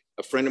 right?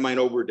 A friend of mine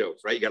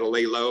overdosed, right? You got to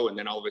lay low, and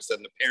then all of a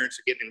sudden the parents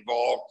are getting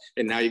involved,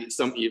 and now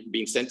you're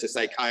being sent to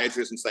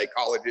psychiatrists and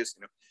psychologists.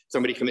 You know,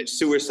 somebody commits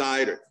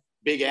suicide, or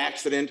big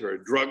accident, or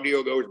a drug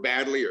deal goes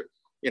badly, or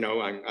you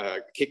know, I'm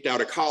kicked out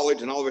of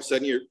college, and all of a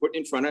sudden you're put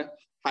in front of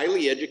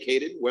highly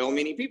educated,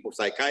 well-meaning people,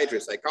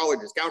 psychiatrists,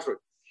 psychologists, counselors.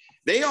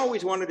 They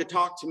always wanted to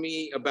talk to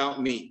me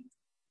about me.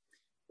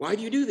 Why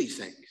do you do these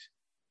things?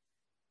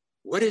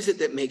 What is it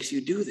that makes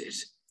you do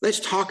this? Let's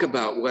talk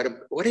about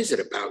what is it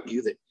about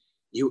you that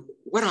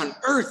what on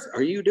earth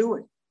are you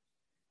doing?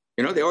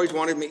 You know, they always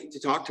wanted me to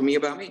talk to me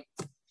about me.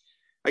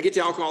 I get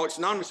to Alcoholics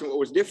Anonymous, and what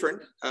was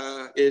different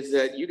is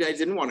that you guys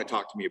didn't want to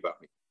talk to me about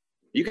me.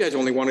 You guys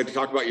only wanted to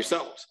talk about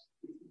yourselves.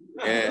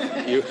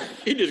 And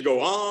you just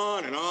go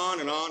on and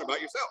on and on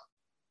about yourself.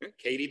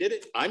 Katie did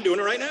it. I'm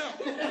doing it right now,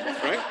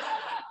 right?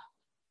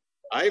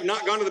 I've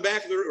not gone to the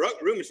back of the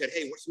room and said,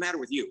 hey, what's the matter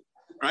with you,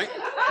 right?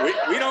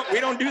 We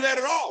don't do that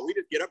at all. We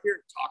just get up here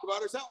and talk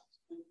about ourselves.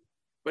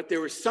 But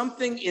there was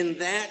something in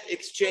that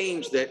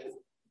exchange that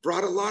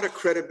brought a lot of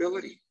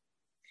credibility.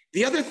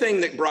 The other thing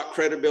that brought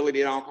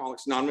credibility at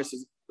Alcoholics Anonymous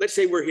is, let's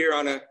say we're here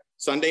on a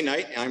Sunday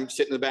night, and I'm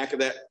sitting in the back of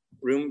that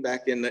room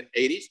back in the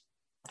 80s.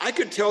 I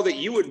could tell that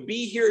you would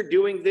be here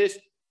doing this,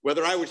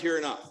 whether I was here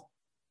or not.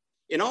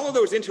 In all of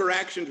those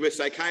interactions with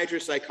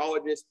psychiatrists,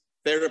 psychologists,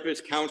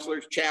 therapists,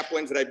 counselors,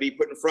 chaplains that I'd be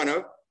put in front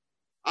of,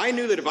 I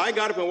knew that if I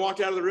got up and walked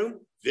out of the room,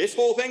 this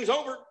whole thing's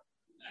over,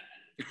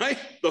 right?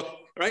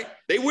 Right?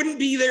 They wouldn't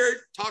be there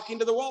talking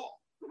to the wall,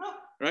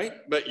 right?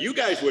 But you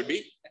guys would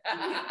be.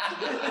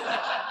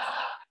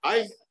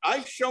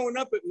 I've shown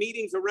up at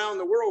meetings around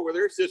the world where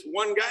there's this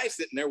one guy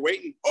sitting there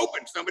waiting,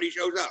 hoping somebody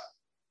shows up,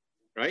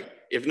 right?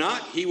 If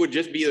not, he would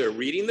just be there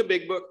reading the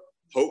big book,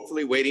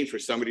 hopefully waiting for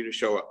somebody to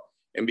show up.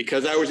 And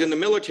because I was in the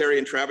military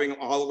and traveling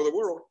all over the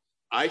world,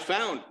 I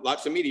found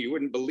lots of meetings you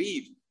wouldn't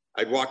believe.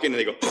 I'd walk in and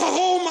they go,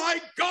 oh my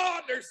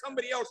God, there's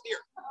somebody else here,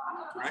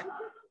 right?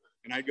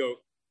 And I'd go,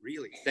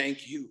 really,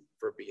 thank you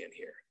for being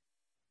here,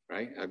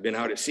 right? I've been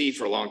out at sea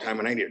for a long time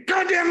and I need a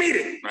goddamn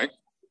meeting, right?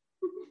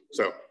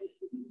 So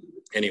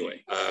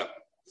anyway, I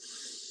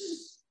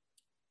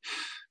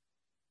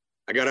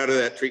got out of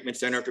that treatment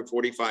center after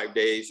 45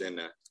 days,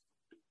 and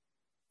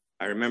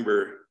I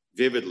remember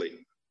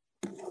vividly,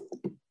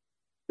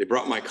 they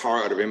brought my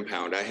car out of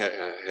impound. I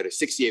had a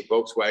 68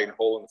 Volkswagen,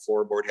 hole in the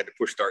floorboard, had to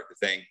push start the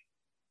thing.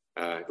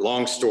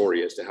 Long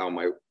story as to how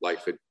my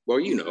life had, well,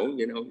 you know,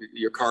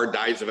 your car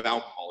dies of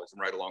alcoholism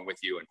right along with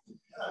you.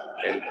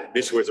 And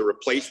this was a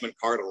replacement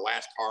car to the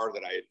last car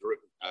that I had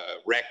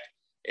wrecked.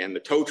 And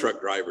the tow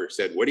truck driver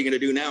said, what are you going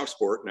to do now,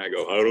 sport? And I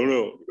go, I don't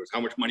know. He goes, how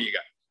much money you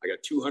got? I got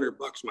 $200 in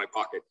my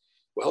pocket.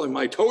 Well, in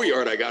my tow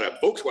yard, I got a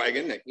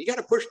Volkswagen. You got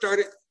to push start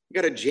it. You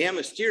got to jam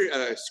a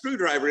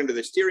screwdriver into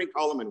the steering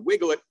column and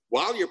wiggle it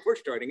while you're push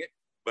starting it.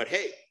 But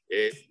hey,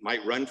 it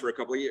might run for a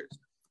couple of years,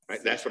 right?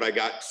 That's what I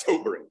got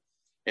sobering.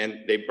 And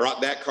they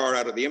brought that car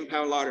out of the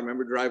impound lot. I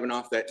remember driving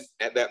off at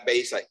that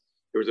base. There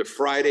was a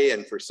Friday,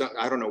 and for some,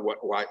 I don't know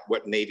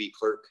what Navy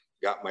clerk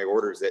got my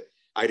orders that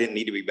I didn't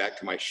need to be back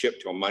to my ship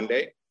till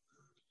Monday.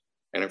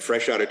 And I'm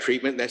fresh out of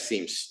treatment. That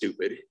seems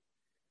stupid,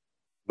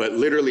 but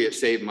literally it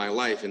saved my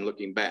life in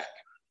looking back.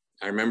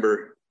 I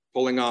remember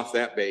pulling off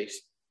that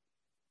base.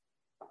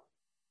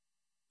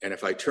 And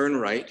if I turn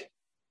right,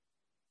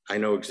 I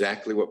know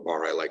exactly what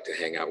bar I like to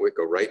hang out with,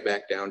 go right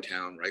back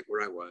downtown, right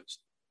where I was.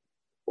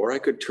 Or I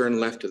could turn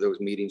left to those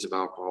meetings of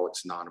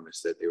Alcoholics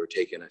Anonymous that they were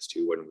taking us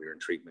to when we were in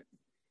treatment.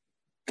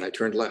 And I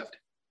turned left.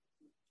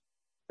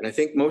 And I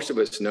think most of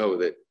us know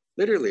that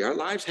literally our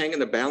lives hang in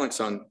the balance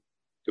on,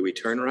 do we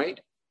turn right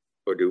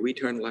or do we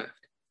turn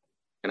left?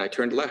 And I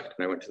turned left,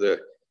 and I went to the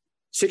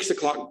 6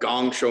 o'clock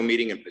gong show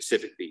meeting in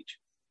Pacific Beach.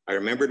 I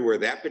remembered where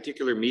that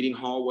particular meeting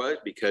hall was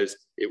because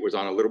it was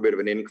on a little bit of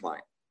an incline.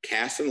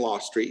 Cass and Law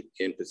Street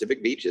in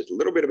Pacific Beach is a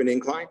little bit of an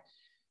incline.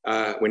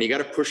 When you got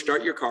to push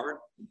start your car,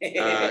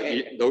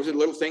 those are the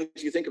little things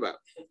you think about.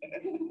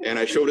 And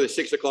I showed to the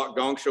 6 o'clock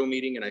gong show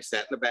meeting, and I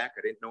sat in the back.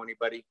 I didn't know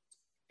anybody.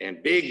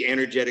 And big,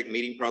 energetic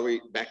meeting,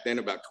 probably back then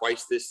about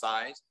twice this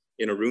size,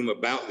 in a room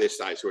about this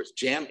size. So it's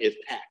jammed, it's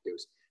packed. It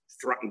was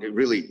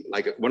really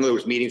like one of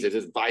those meetings that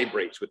just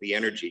vibrates with the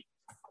energy.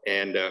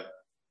 And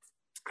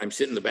I'm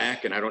sitting in the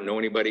back, and I don't know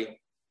anybody.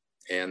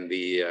 And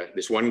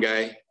this one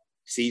guy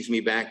sees me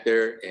back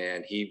there,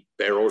 and he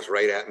barrels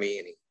right at me,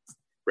 and he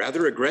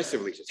rather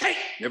aggressively says, hey,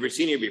 never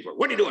seen you before.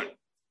 What are you doing?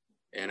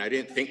 And I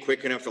didn't think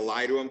quick enough to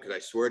lie to him, because I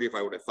swear to you, if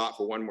I would have thought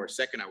for one more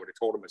second, I would have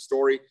told him a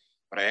story,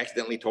 but I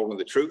accidentally told him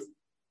the truth.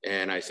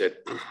 And I said,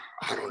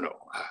 I don't know.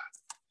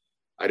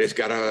 I just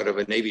got out of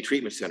a Navy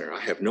treatment center. I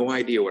have no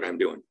idea what I'm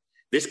doing.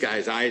 This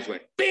guy's eyes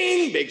went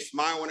bing, big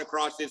smile went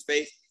across his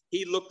face.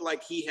 He looked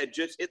like he had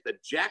just hit the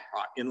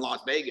jackpot in Las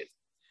Vegas.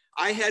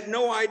 I had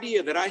no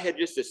idea that I had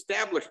just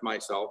established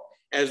myself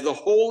as the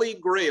holy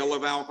grail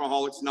of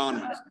Alcoholics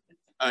Anonymous,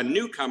 a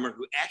newcomer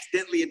who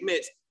accidentally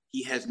admits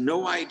he has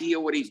no idea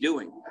what he's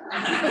doing.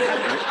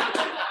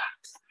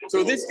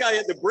 So this guy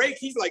at the break,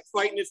 he's like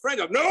fighting his friend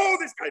up. No,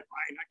 this guy's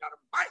fine. I got him.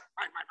 Fine.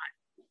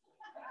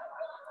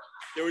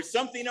 There was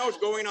something else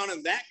going on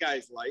in that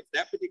guy's life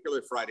that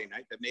particular Friday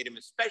night that made him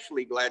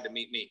especially glad to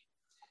meet me.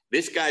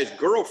 This guy's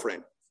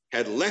girlfriend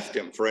had left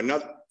him for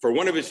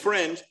one of his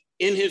friends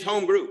in his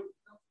home group.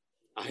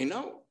 I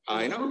know.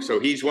 So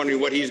he's wondering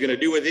what he's going to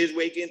do with his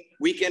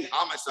weekend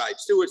homicide,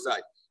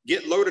 suicide,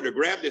 get loaded or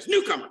grab this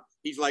newcomer.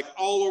 He's like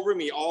all over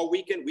me all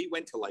weekend. We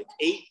went to like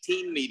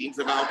 18 meetings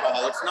of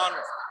Alcoholics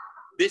Anonymous.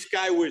 This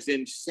guy was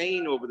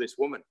insane over this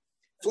woman,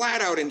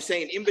 flat out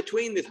insane. In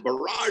between this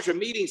barrage of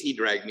meetings he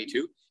dragged me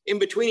to, in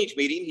between each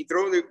meeting, he'd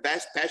throw the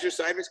passenger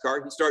side of his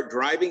car, he'd start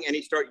driving and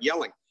he'd start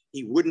yelling.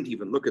 He wouldn't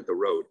even look at the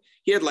road.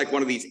 He had like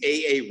one of these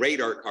AA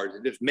radar cards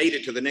that just made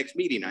it to the next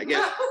meeting, I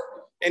guess.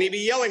 And he'd be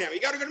yelling at me,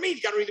 you gotta go to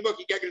meetings, you gotta read the book,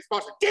 you gotta get a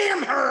sponsor.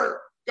 Damn her!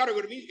 Gotta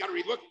go to meetings, you gotta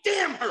read the book,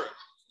 damn her!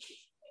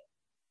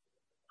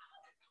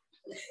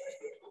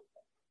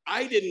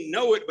 I didn't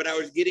know it, but I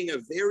was getting a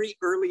very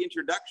early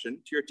introduction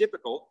to your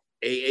typical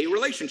AA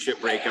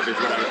relationship breakup is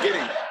what I was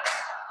getting.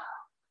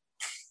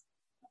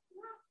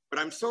 But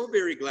I'm so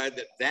very glad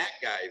that that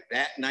guy,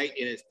 that night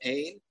in his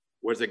pain,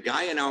 was a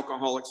guy in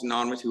Alcoholics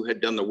Anonymous who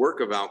had done the work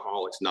of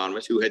Alcoholics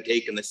Anonymous, who had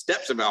taken the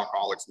steps of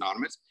Alcoholics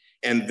Anonymous,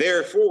 and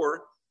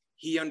therefore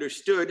he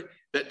understood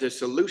that the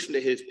solution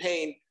to his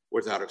pain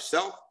was out of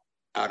self,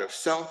 out of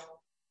self,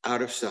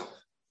 out of self.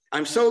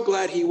 I'm so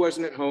glad he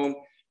wasn't at home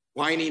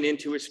whining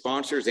into his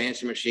sponsor's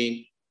answer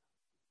machine.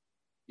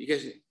 You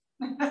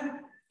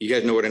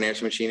guys know what an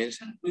answer machine is?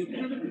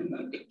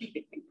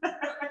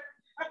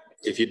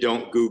 If you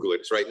don't, Google it.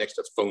 It's right next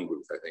to the phone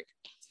booth, I think.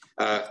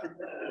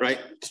 Right?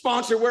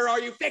 Sponsor, where are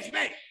you? Fix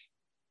me.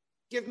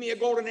 Give me a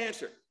golden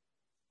answer.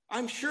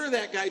 I'm sure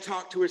that guy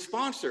talked to his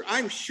sponsor.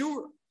 I'm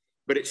sure.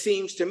 But it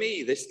seems to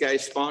me this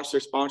guy's sponsor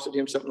sponsored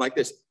him something like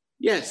this.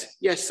 Yes,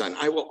 son,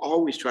 I will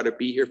always try to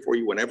be here for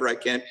you whenever I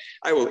can.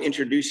 I will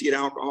introduce you to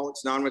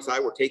Alcoholics Anonymous. I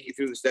will take you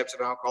through the steps of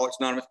Alcoholics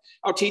Anonymous.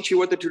 I'll teach you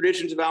what the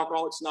traditions of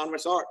Alcoholics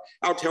Anonymous are.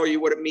 I'll tell you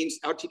what it means.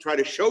 I'll try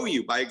to show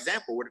you by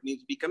example what it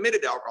means to be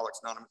committed to Alcoholics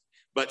Anonymous.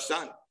 But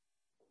son,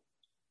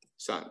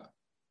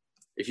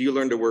 if you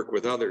learn to work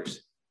with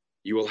others,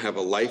 you will have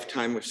a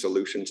lifetime of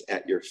solutions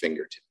at your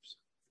fingertips.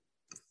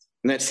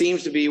 And that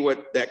seems to be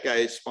what that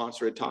guy's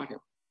sponsor had taught him.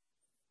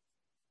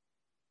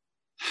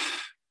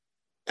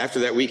 After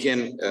that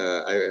weekend,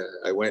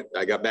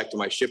 I got back to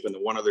my ship, and the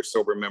one other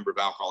sober member of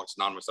Alcoholics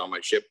Anonymous on my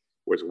ship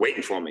was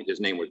waiting for me.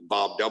 His name was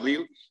Bob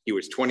W. He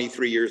was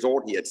 23 years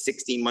old. He had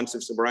 16 months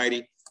of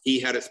sobriety. He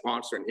had a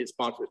sponsor, and his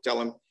sponsor was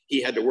telling him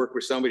he had to work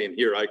with somebody, and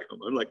here I come.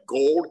 I'm like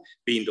gold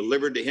being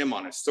delivered to him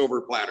on a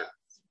silver platter,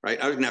 right?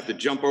 I was gonna have to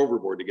jump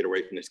overboard to get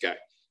away from this guy.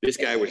 This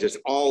guy was just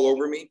all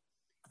over me.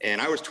 And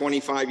I was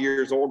 25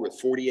 years old with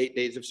 48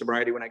 days of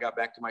sobriety when I got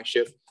back to my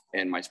ship.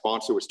 And my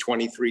sponsor was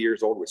 23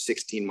 years old with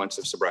 16 months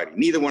of sobriety.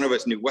 Neither one of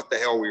us knew what the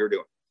hell we were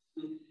doing.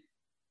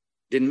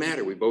 Didn't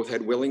matter. We both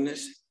had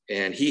willingness.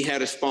 And he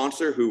had a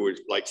sponsor who was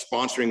like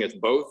sponsoring us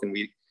both. And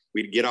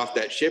we'd get off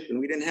that ship, and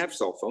we didn't have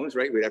cell phones,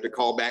 right? We'd have to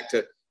call back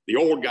to the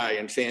old guy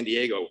in San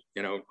Diego.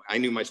 You know, I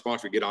knew my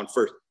sponsor would get on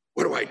first.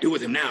 What do I do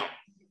with him now?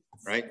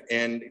 Right?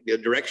 And the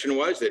direction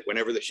was that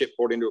whenever the ship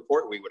poured into a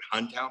port, we would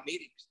hunt out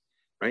meetings,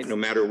 right? No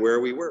matter where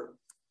we were.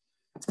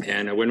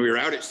 And when we were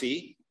out at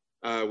sea,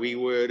 we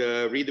would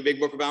read the big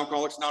book of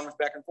Alcoholics Anonymous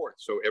back and forth.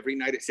 So every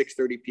night at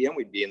 6:30 p.m.,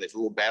 we'd be in this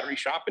little battery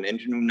shop in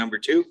engine room number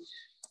 2,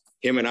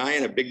 him and I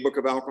in a big book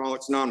of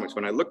Alcoholics Anonymous.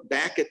 When I look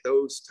back at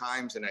those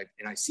times and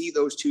I see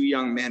those 2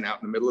 young men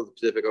out in the middle of the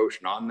Pacific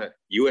Ocean on the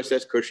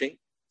USS Cushing,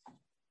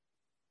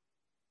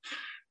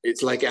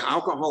 it's like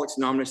Alcoholics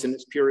Anonymous in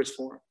its purest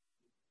form.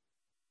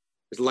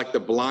 It's like the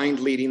blind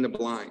leading the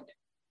blind.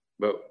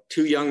 But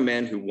 2 young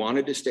men who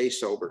wanted to stay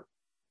sober,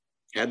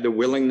 had the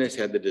willingness,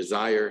 had the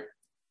desire,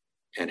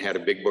 and had a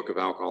big book of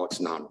Alcoholics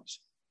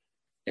Anonymous.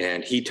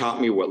 And he taught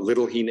me what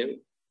little he knew.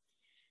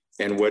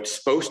 And what's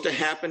supposed to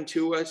happen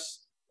to us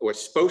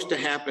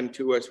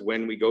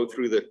when we go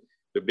through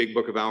the big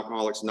book of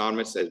Alcoholics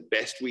Anonymous as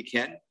best we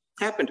can,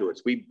 happened to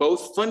us. We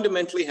both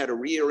fundamentally had a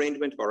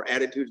rearrangement of our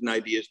attitudes and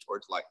ideas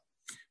towards life.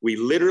 We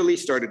literally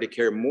started to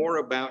care more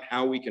about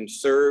how we can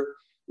serve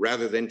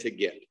rather than to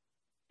get.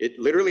 It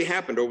literally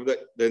happened over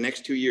the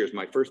next 2 years.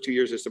 My first 2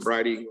 years of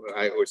sobriety,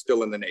 I was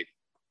still in the Navy.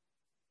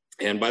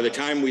 And by the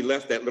time we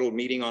left that little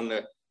meeting on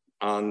the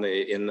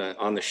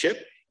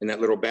ship, in that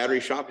little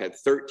battery shop, had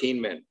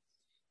 13 men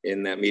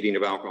in that meeting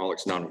of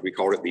Alcoholics Anonymous. We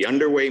called it the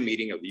underway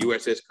meeting of the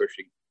USS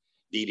Cushing,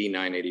 DD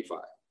 985.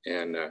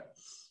 And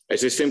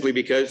It's just simply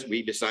because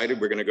we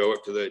decided we're going to go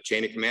up to the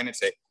chain of command and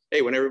say,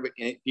 hey, whenever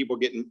people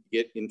get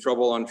in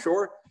trouble on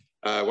shore,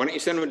 why don't you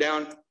send them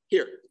down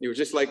here? It was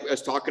just like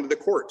us talking to the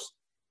courts,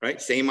 right?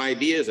 Same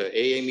idea as an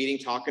AA meeting,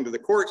 talking to the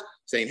courts,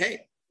 saying,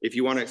 hey, if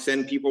you want to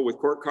send people with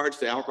court cards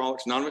to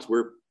Alcoholics Anonymous,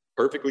 we're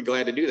perfectly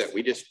glad to do that.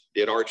 We just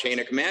did our chain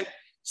of command,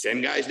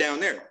 send guys down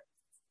there.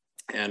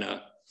 And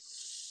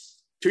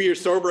 2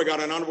 years sober, I got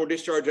an honorable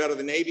discharge out of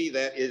the Navy.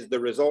 That is the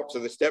results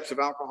of the steps of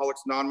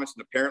Alcoholics Anonymous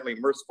and apparently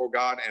merciful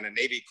God and a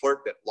Navy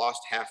clerk that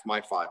lost half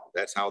my file.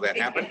 That's how that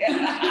happened.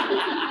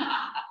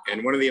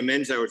 And one of the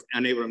amends I was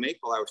unable to make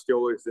while I was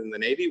still in the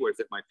Navy was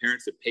that my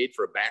parents had paid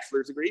for a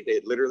bachelor's degree. They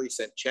had literally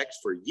sent checks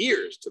for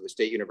years to the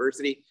state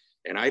university,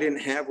 and I didn't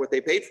have what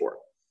they paid for.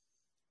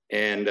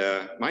 And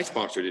my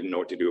sponsor didn't know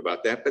what to do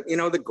about that. But, you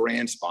know, the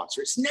grand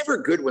sponsor, it's never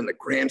good when the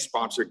grand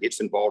sponsor gets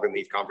involved in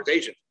these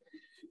conversations.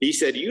 He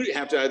said, you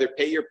have to either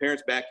pay your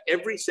parents back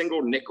every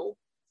single nickel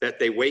that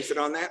they wasted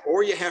on that,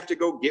 or you have to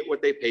go get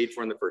what they paid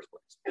for in the first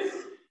place.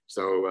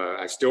 So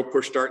I still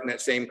push start in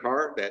that same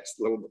car, that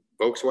little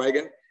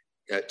Volkswagen,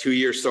 2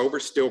 years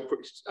sober,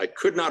 I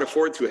could not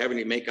afford to having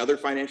to make other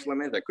financial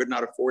amends. I could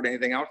not afford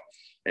anything else.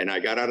 And I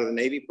got out of the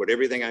Navy, put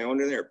everything I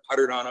owned in there,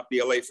 puttered on up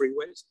the LA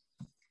freeways,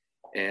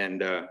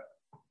 and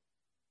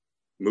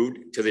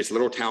moved to this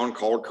little town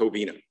called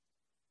Covina,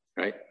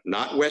 right?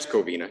 Not West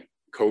Covina,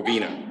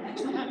 Covina.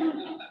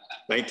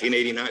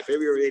 1989,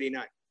 February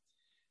 89.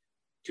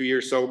 2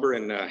 years sober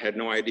and had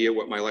no idea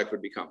what my life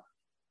would become.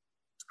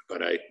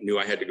 But I knew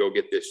I had to go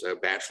get this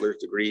bachelor's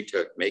degree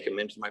to make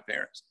amends to my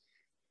parents.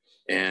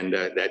 And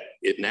that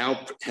it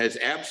now has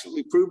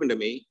absolutely proven to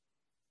me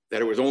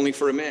that it was only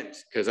for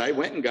amends, because I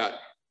went and got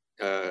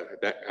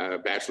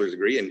that bachelor's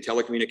degree in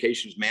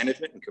telecommunications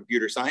management and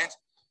computer science.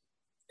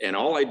 And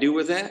all I do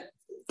with that,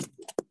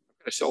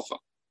 a cell phone.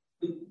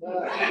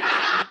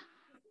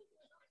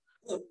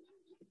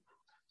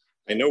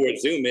 I know what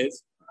Zoom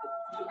is,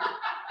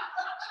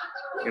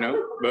 you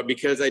know, but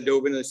because I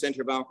dove into the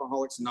Center of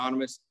Alcoholics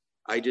Anonymous,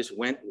 I just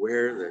went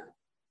where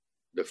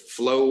the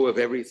flow of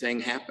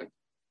everything happened,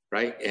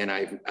 right? And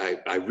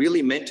I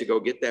really meant to go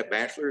get that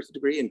bachelor's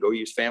degree and go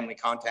use family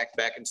contacts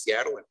back in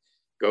Seattle and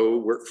go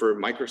work for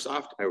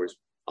Microsoft. I was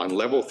on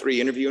level 3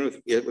 interviewing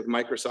with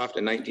Microsoft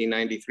in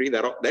 1993.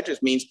 That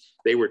just means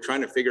they were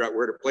trying to figure out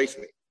where to place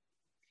me.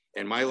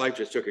 And my life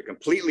just took a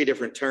completely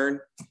different turn.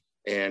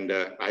 And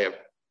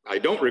I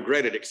don't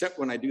regret it, except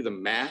when I do the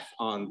math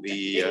on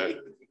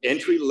the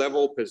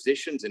entry-level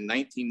positions in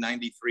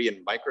 1993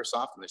 in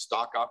Microsoft and the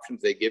stock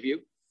options they give you.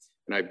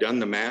 And I've done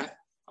the math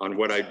on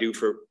what I do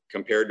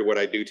compared to what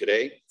I do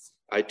today.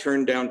 I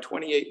turned down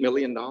 $28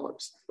 million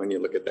when you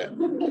look at that.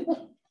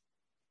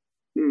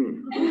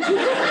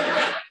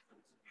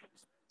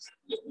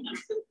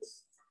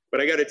 But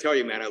I got to tell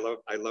you, man,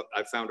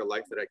 I found a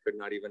life that I could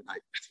not even,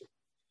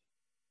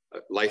 a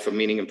life of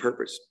meaning and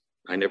purpose.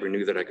 I never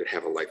knew that I could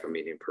have a life of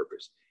meaning and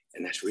purpose.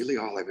 And that's really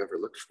all I've ever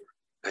looked for.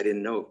 I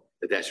didn't know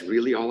that that's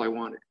really all I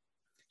wanted.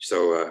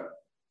 So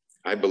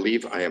I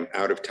believe I am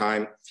out of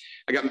time.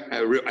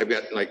 I've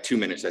got like 2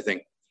 minutes, I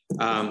think.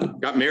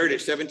 Got married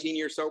at 17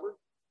 years sober.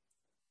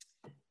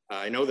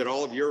 I know that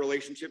all of your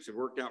relationships have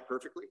worked out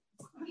perfectly.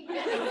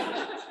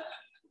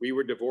 We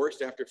were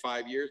divorced after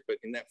 5 years, but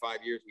in that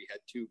 5 years, we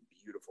had 2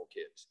 beautiful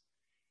kids.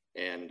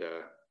 And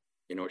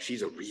you know,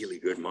 she's a really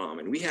good mom.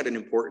 And we had an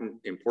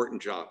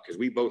important job because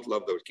we both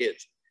love those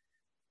kids.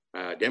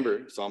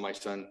 Denver saw my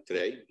son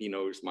today. He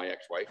knows my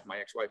ex-wife. My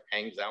ex-wife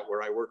hangs out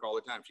where I work all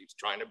the time. She's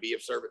trying to be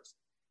of service,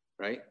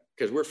 right?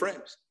 Because we're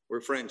friends.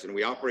 We're friends, and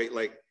we operate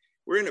like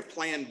we're in a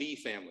Plan B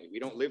family. We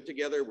don't live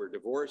together. We're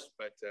divorced,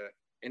 but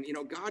and you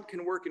know, God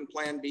can work in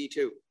Plan B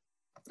too.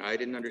 I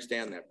didn't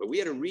understand that, but we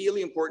had a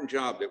really important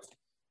job that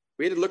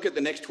we had to look at the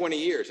next 20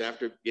 years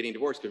after getting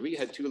divorced, because we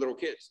had 2 little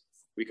kids.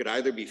 We could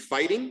either be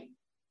fighting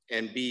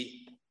and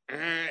be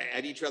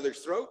at each other's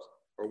throats,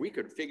 or we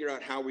could figure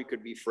out how we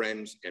could be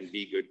friends and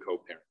be good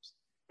co-parents,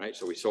 right?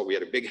 So we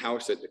had a big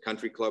house at the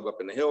country club up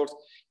in the hills,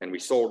 and we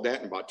sold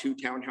that and bought 2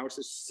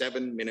 townhouses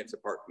 7 minutes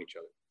apart from each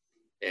other.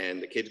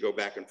 And the kids go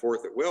back and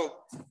forth at will,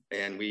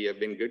 and we have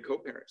been good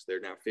co-parents.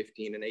 They're now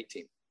 15 and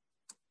 18.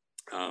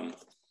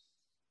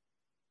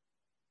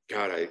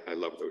 God, I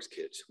love those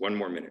kids. 1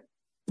 more minute.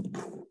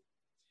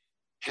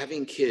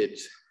 Having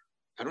kids,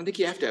 I don't think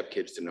you have to have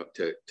kids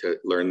to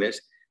learn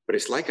this, but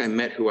it's like I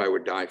met who I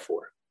would die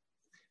for.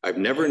 I've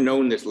never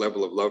known this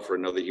level of love for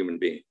another human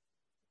being,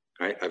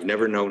 right? I've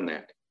never known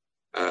that.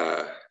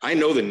 I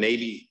know the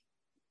Navy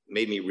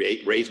made me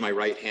raise my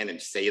right hand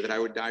and say that I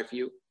would die for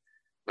you,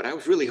 but I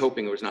was really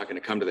hoping it was not going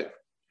to come to that,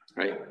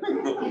 right?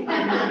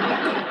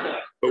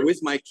 But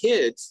with my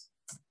kids,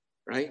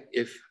 right?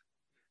 If,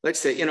 let's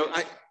say, you know,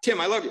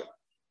 Tim, I love you.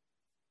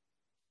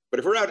 But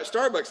if we're out at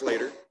Starbucks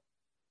later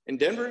in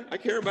Denver, I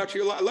care about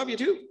you a lot. I love you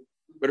too.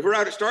 But if we're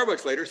out at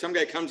Starbucks later, some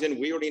guy comes in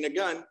wielding a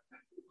gun,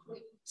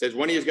 says,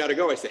 one of you's got to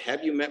go. I said,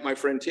 have you met my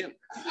friend Tim?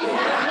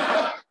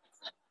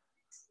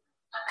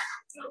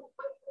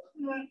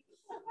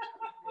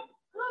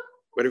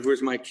 But if it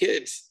was my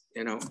kids,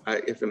 you know,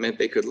 if it meant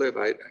they could live,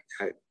 I'd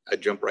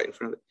jump right in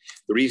front of it.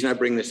 The reason I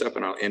bring this up,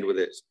 and I'll end with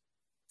this,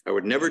 I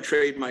would never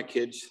trade my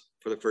kids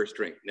for the first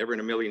drink, never in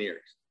a million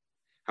years.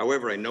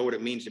 However, I know what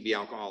it means to be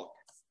alcoholic.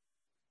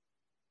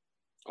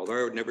 Although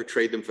I would never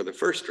trade them for the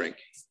first drink,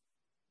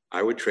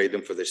 I would trade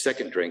them for the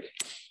second drink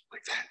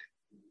like that.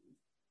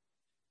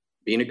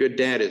 Being a good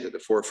dad is at the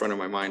forefront of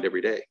my mind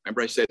every day.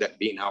 Remember I said that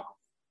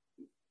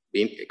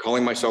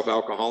calling myself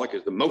alcoholic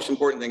is the most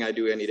important thing I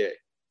do any day.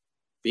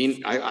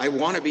 I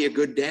want to be a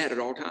good dad at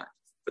all times,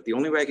 but the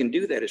only way I can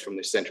do that is from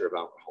the center of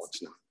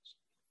Alcoholics Anonymous.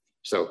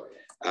 So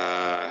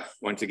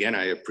once again,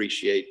 I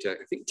appreciate, I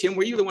think, Tim,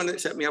 were you the one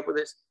that set me up with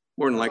this?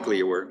 More than likely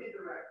you were.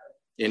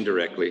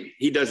 Indirectly.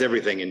 He does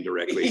everything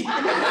indirectly.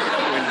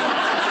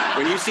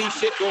 when you see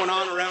shit going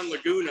on around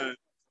Laguna,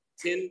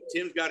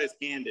 Tim's got his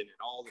hand in it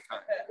all the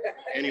time.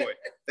 Anyway,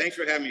 thanks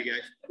for having me,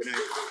 guys. Good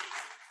night.